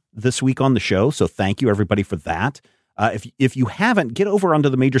discussion this week on the show. So thank you everybody for that. If you haven't, get over onto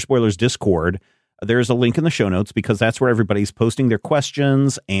the Major Spoilers Discord. There's a link in the show notes because that's where everybody's posting their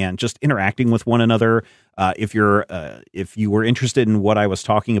questions and just interacting with one another. If you were interested in what I was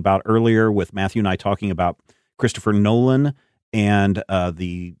talking about earlier with Matthew and I talking about Christopher Nolan and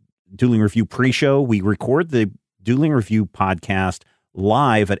the Dueling Review pre-show, we record the Dueling Review podcast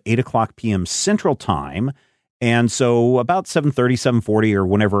live at 8:00 p.m. Central Time. And so about 7:30, 7:40, or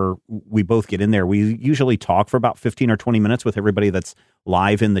whenever we both get in there, we usually talk for about 15 or 20 minutes with everybody that's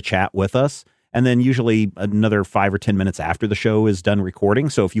live in the chat with us. And then usually another 5 or 10 minutes after the show is done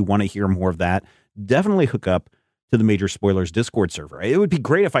recording. So if you want to hear more of that, definitely hook up to the Major Spoilers Discord server. It would be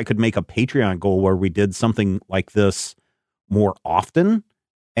great if I could make a Patreon goal where we did something like this more often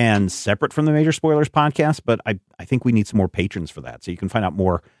and separate from the Major Spoilers podcast. But I think we need some more patrons for that. So you can find out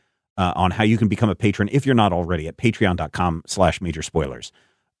more on how you can become a patron if you're not already at patreon.com/Major Spoilers.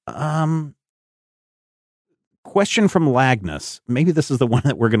 Question from Lagnus. Maybe this is the one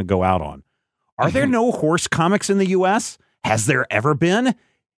that we're going to go out on. Are there no horse comics in the U.S.? Has there ever been?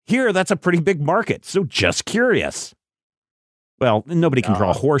 Here, that's a pretty big market. So just curious. Well, nobody can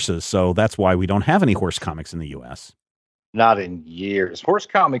draw horses, so that's why we don't have any horse comics in the U.S. Not in years. Horse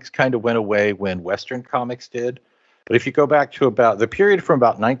comics kind of went away when Western comics did. But if you go back to about the period from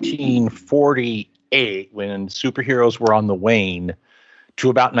about 1948, when superheroes were on the wane,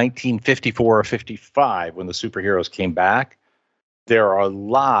 to about 1954 or 55, when the superheroes came back, there are a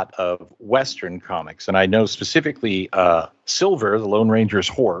lot of Western comics. And I know specifically Silver, the Lone Ranger's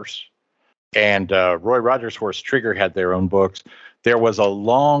horse, and Roy Rogers' horse, Trigger, had their own books. There was a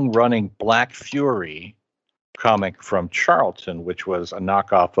long-running Black Fury comic from Charlton, which was a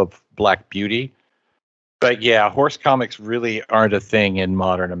knockoff of Black Beauty. But yeah, horse comics really aren't a thing in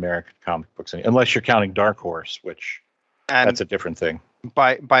modern American comic books, unless you're counting Dark Horse, which that's a different thing.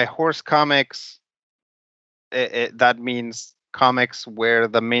 By horse comics, that means comics where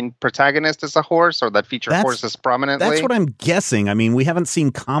the main protagonist is a horse or that feature horses prominently? That's what I'm guessing. I mean, we haven't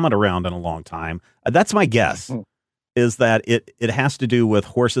seen Comet around in a long time. That's my guess, is that it has to do with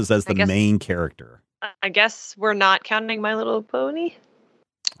horses as the main character. I guess we're not counting My Little Pony.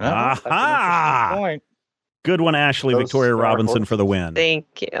 Aha! That's an interesting point. Good one, Ashley. Victoria Robinson for the win. Thank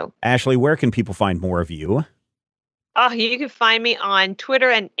you. Ashley, where can people find more of you? Oh, you can find me on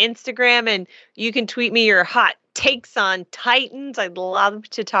Twitter and Instagram, and you can tweet me your hot takes on Titans. I'd love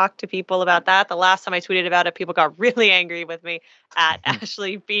to talk to people about that. The last time I tweeted about it, people got really angry with me at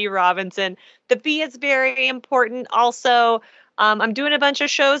Ashley B. Robinson. The B is very important. Also, I'm doing a bunch of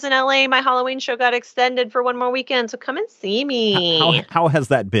shows in LA. My Halloween show got extended for one more weekend, so come and see me. How has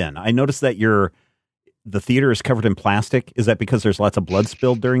that been? I noticed that the theater is covered in plastic. Is that because there's lots of blood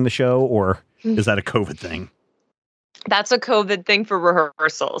spilled during the show, or is that a COVID thing? That's a COVID thing for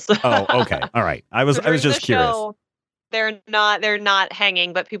rehearsals. Oh, okay. All right. I was just curious. Show, they're not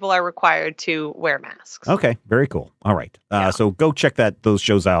hanging, but people are required to wear masks. Okay. Very cool. All right. So go check those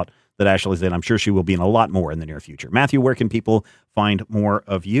shows out that Ashley's in. I'm sure she will be in a lot more in the near future. Matthew, where can people find more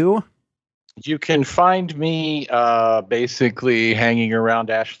of you? You can find me basically hanging around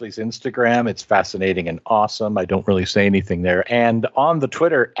Ashley's Instagram. It's fascinating and awesome. I don't really say anything there. And on the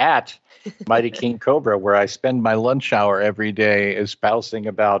Twitter at Mighty King Cobra, where I spend my lunch hour every day espousing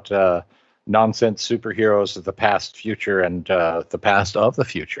about nonsense superheroes of the past, future, and the past of the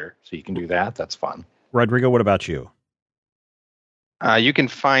future. So you can do that. That's fun. Rodrigo, what about you? You can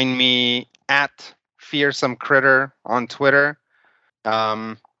find me at Fearsome Critter on Twitter.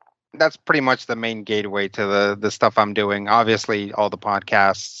 That's pretty much the main gateway to the stuff I'm doing. Obviously, all the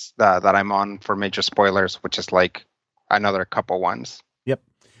podcasts that I'm on for Major Spoilers, which is like another couple ones. Yep.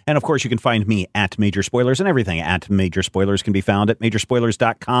 And of course, you can find me at Major Spoilers, and everything at Major Spoilers can be found at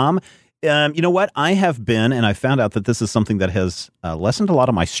majorspoilers.com. You know what? I have been, and I found out that this is something that has lessened a lot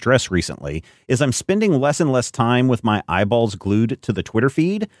of my stress recently, is I'm spending less and less time with my eyeballs glued to the Twitter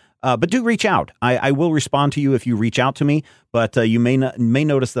feed. But do reach out. I will respond to you if you reach out to me. But you may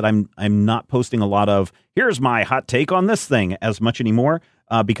notice that I'm not posting a lot of here's my hot take on this thing as much anymore.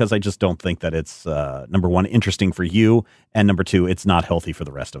 Because I just don't think that it's, number one, interesting for you, and number two, it's not healthy for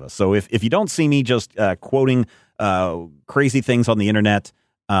the rest of us. So if you don't see me just quoting crazy things on the internet,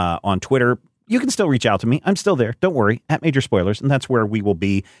 on Twitter, you can still reach out to me. I'm still there. Don't worry, at Major Spoilers, and that's where we will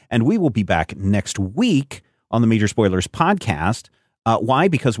be. And we will be back next week on the Major Spoilers podcast. Why?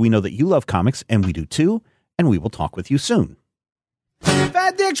 Because we know that you love comics, and we do too, and we will talk with you soon. If I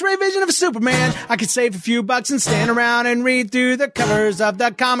had the X-ray vision of a Superman, I could save a few bucks and stand around and read through the covers of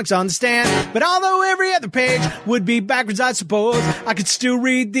the comics on the stand. But although every other page would be backwards, I suppose I could still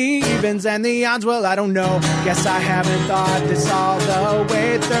read the evens and the odds. Well, I don't know. Guess I haven't thought this all the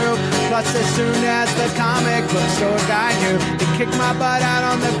way through. Plus, as soon as the comic book store guy knew, he kicked my butt out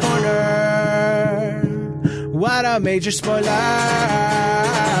on the corner. What a major spoiler!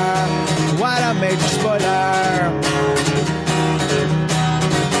 What a major spoiler!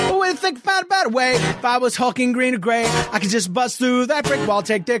 Think about a better way. If I was hulking green or gray, I could just bust through that brick wall,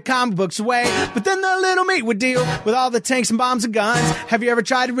 take their comic books away. But then the little meat would deal with all the tanks and bombs and guns. Have you ever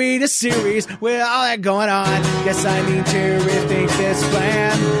tried to read a series with all that going on? Guess I need to rethink this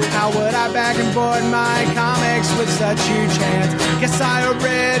plan. How would I back and board my comics with such huge hands? Guess I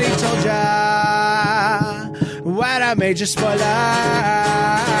already told ya. What a major spoiler.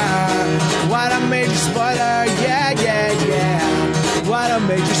 What a major spoiler. Yeah, yeah, yeah. What a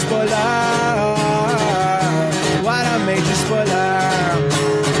major spoiler. What a major spoiler.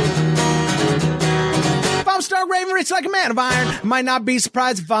 If I'm Stark Raven, it's like a man of iron. I might not be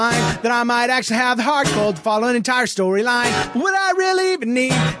surprised to find that I might actually have the hard cold to follow an entire storyline. But would I really even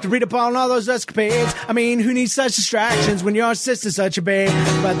need to read up on all those escapades? I mean, who needs such distractions when your sister's such a babe?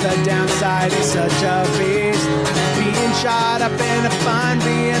 But the downside is such a beast. Being shot up in a fun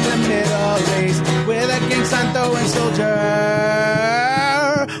bee in the Middle East with a gang sign throwing soldier.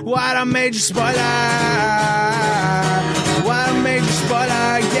 What a major spoiler. What a major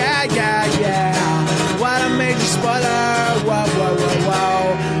spoiler. Yeah, yeah, yeah. What a major spoiler. Whoa, whoa, whoa,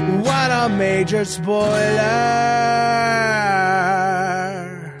 whoa. What a major spoiler.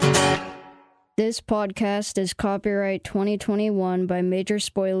 This podcast is copyright 2021 by Major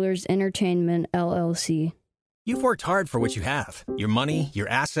Spoilers Entertainment, LLC. You've worked hard for what you have. Your money, your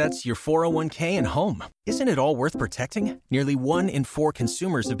assets, your 401k, and home. Isn't it all worth protecting? Nearly 1 in 4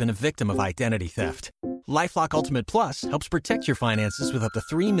 consumers have been a victim of identity theft. LifeLock Ultimate Plus helps protect your finances with up to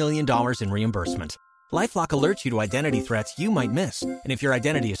 $3 million in reimbursement. LifeLock alerts you to identity threats you might miss. And if your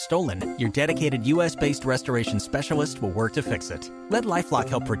identity is stolen, your dedicated U.S.-based restoration specialist will work to fix it. Let LifeLock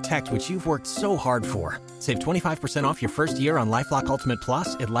help protect what you've worked so hard for. Save 25% off your first year on LifeLock Ultimate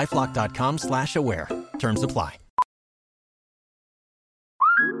Plus at LifeLock.com/aware. Terms apply.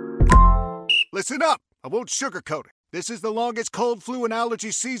 Listen up. I won't sugarcoat it. This is the longest cold, flu, and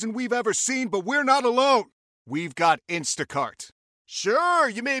allergy season we've ever seen, but we're not alone. We've got Instacart. Sure,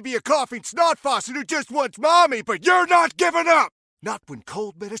 you may be a coughing snot faucet who just wants mommy, but you're not giving up! Not when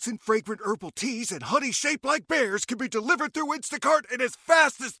cold medicine, fragrant herbal teas, and honey shaped like bears can be delivered through Instacart in as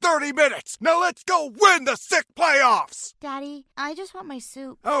fast as 30 minutes! Now let's go win the sick playoffs! Daddy, I just want my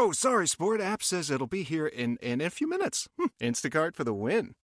soup. Oh, sorry, Sport. App says it'll be here in a few minutes. Instacart for the win.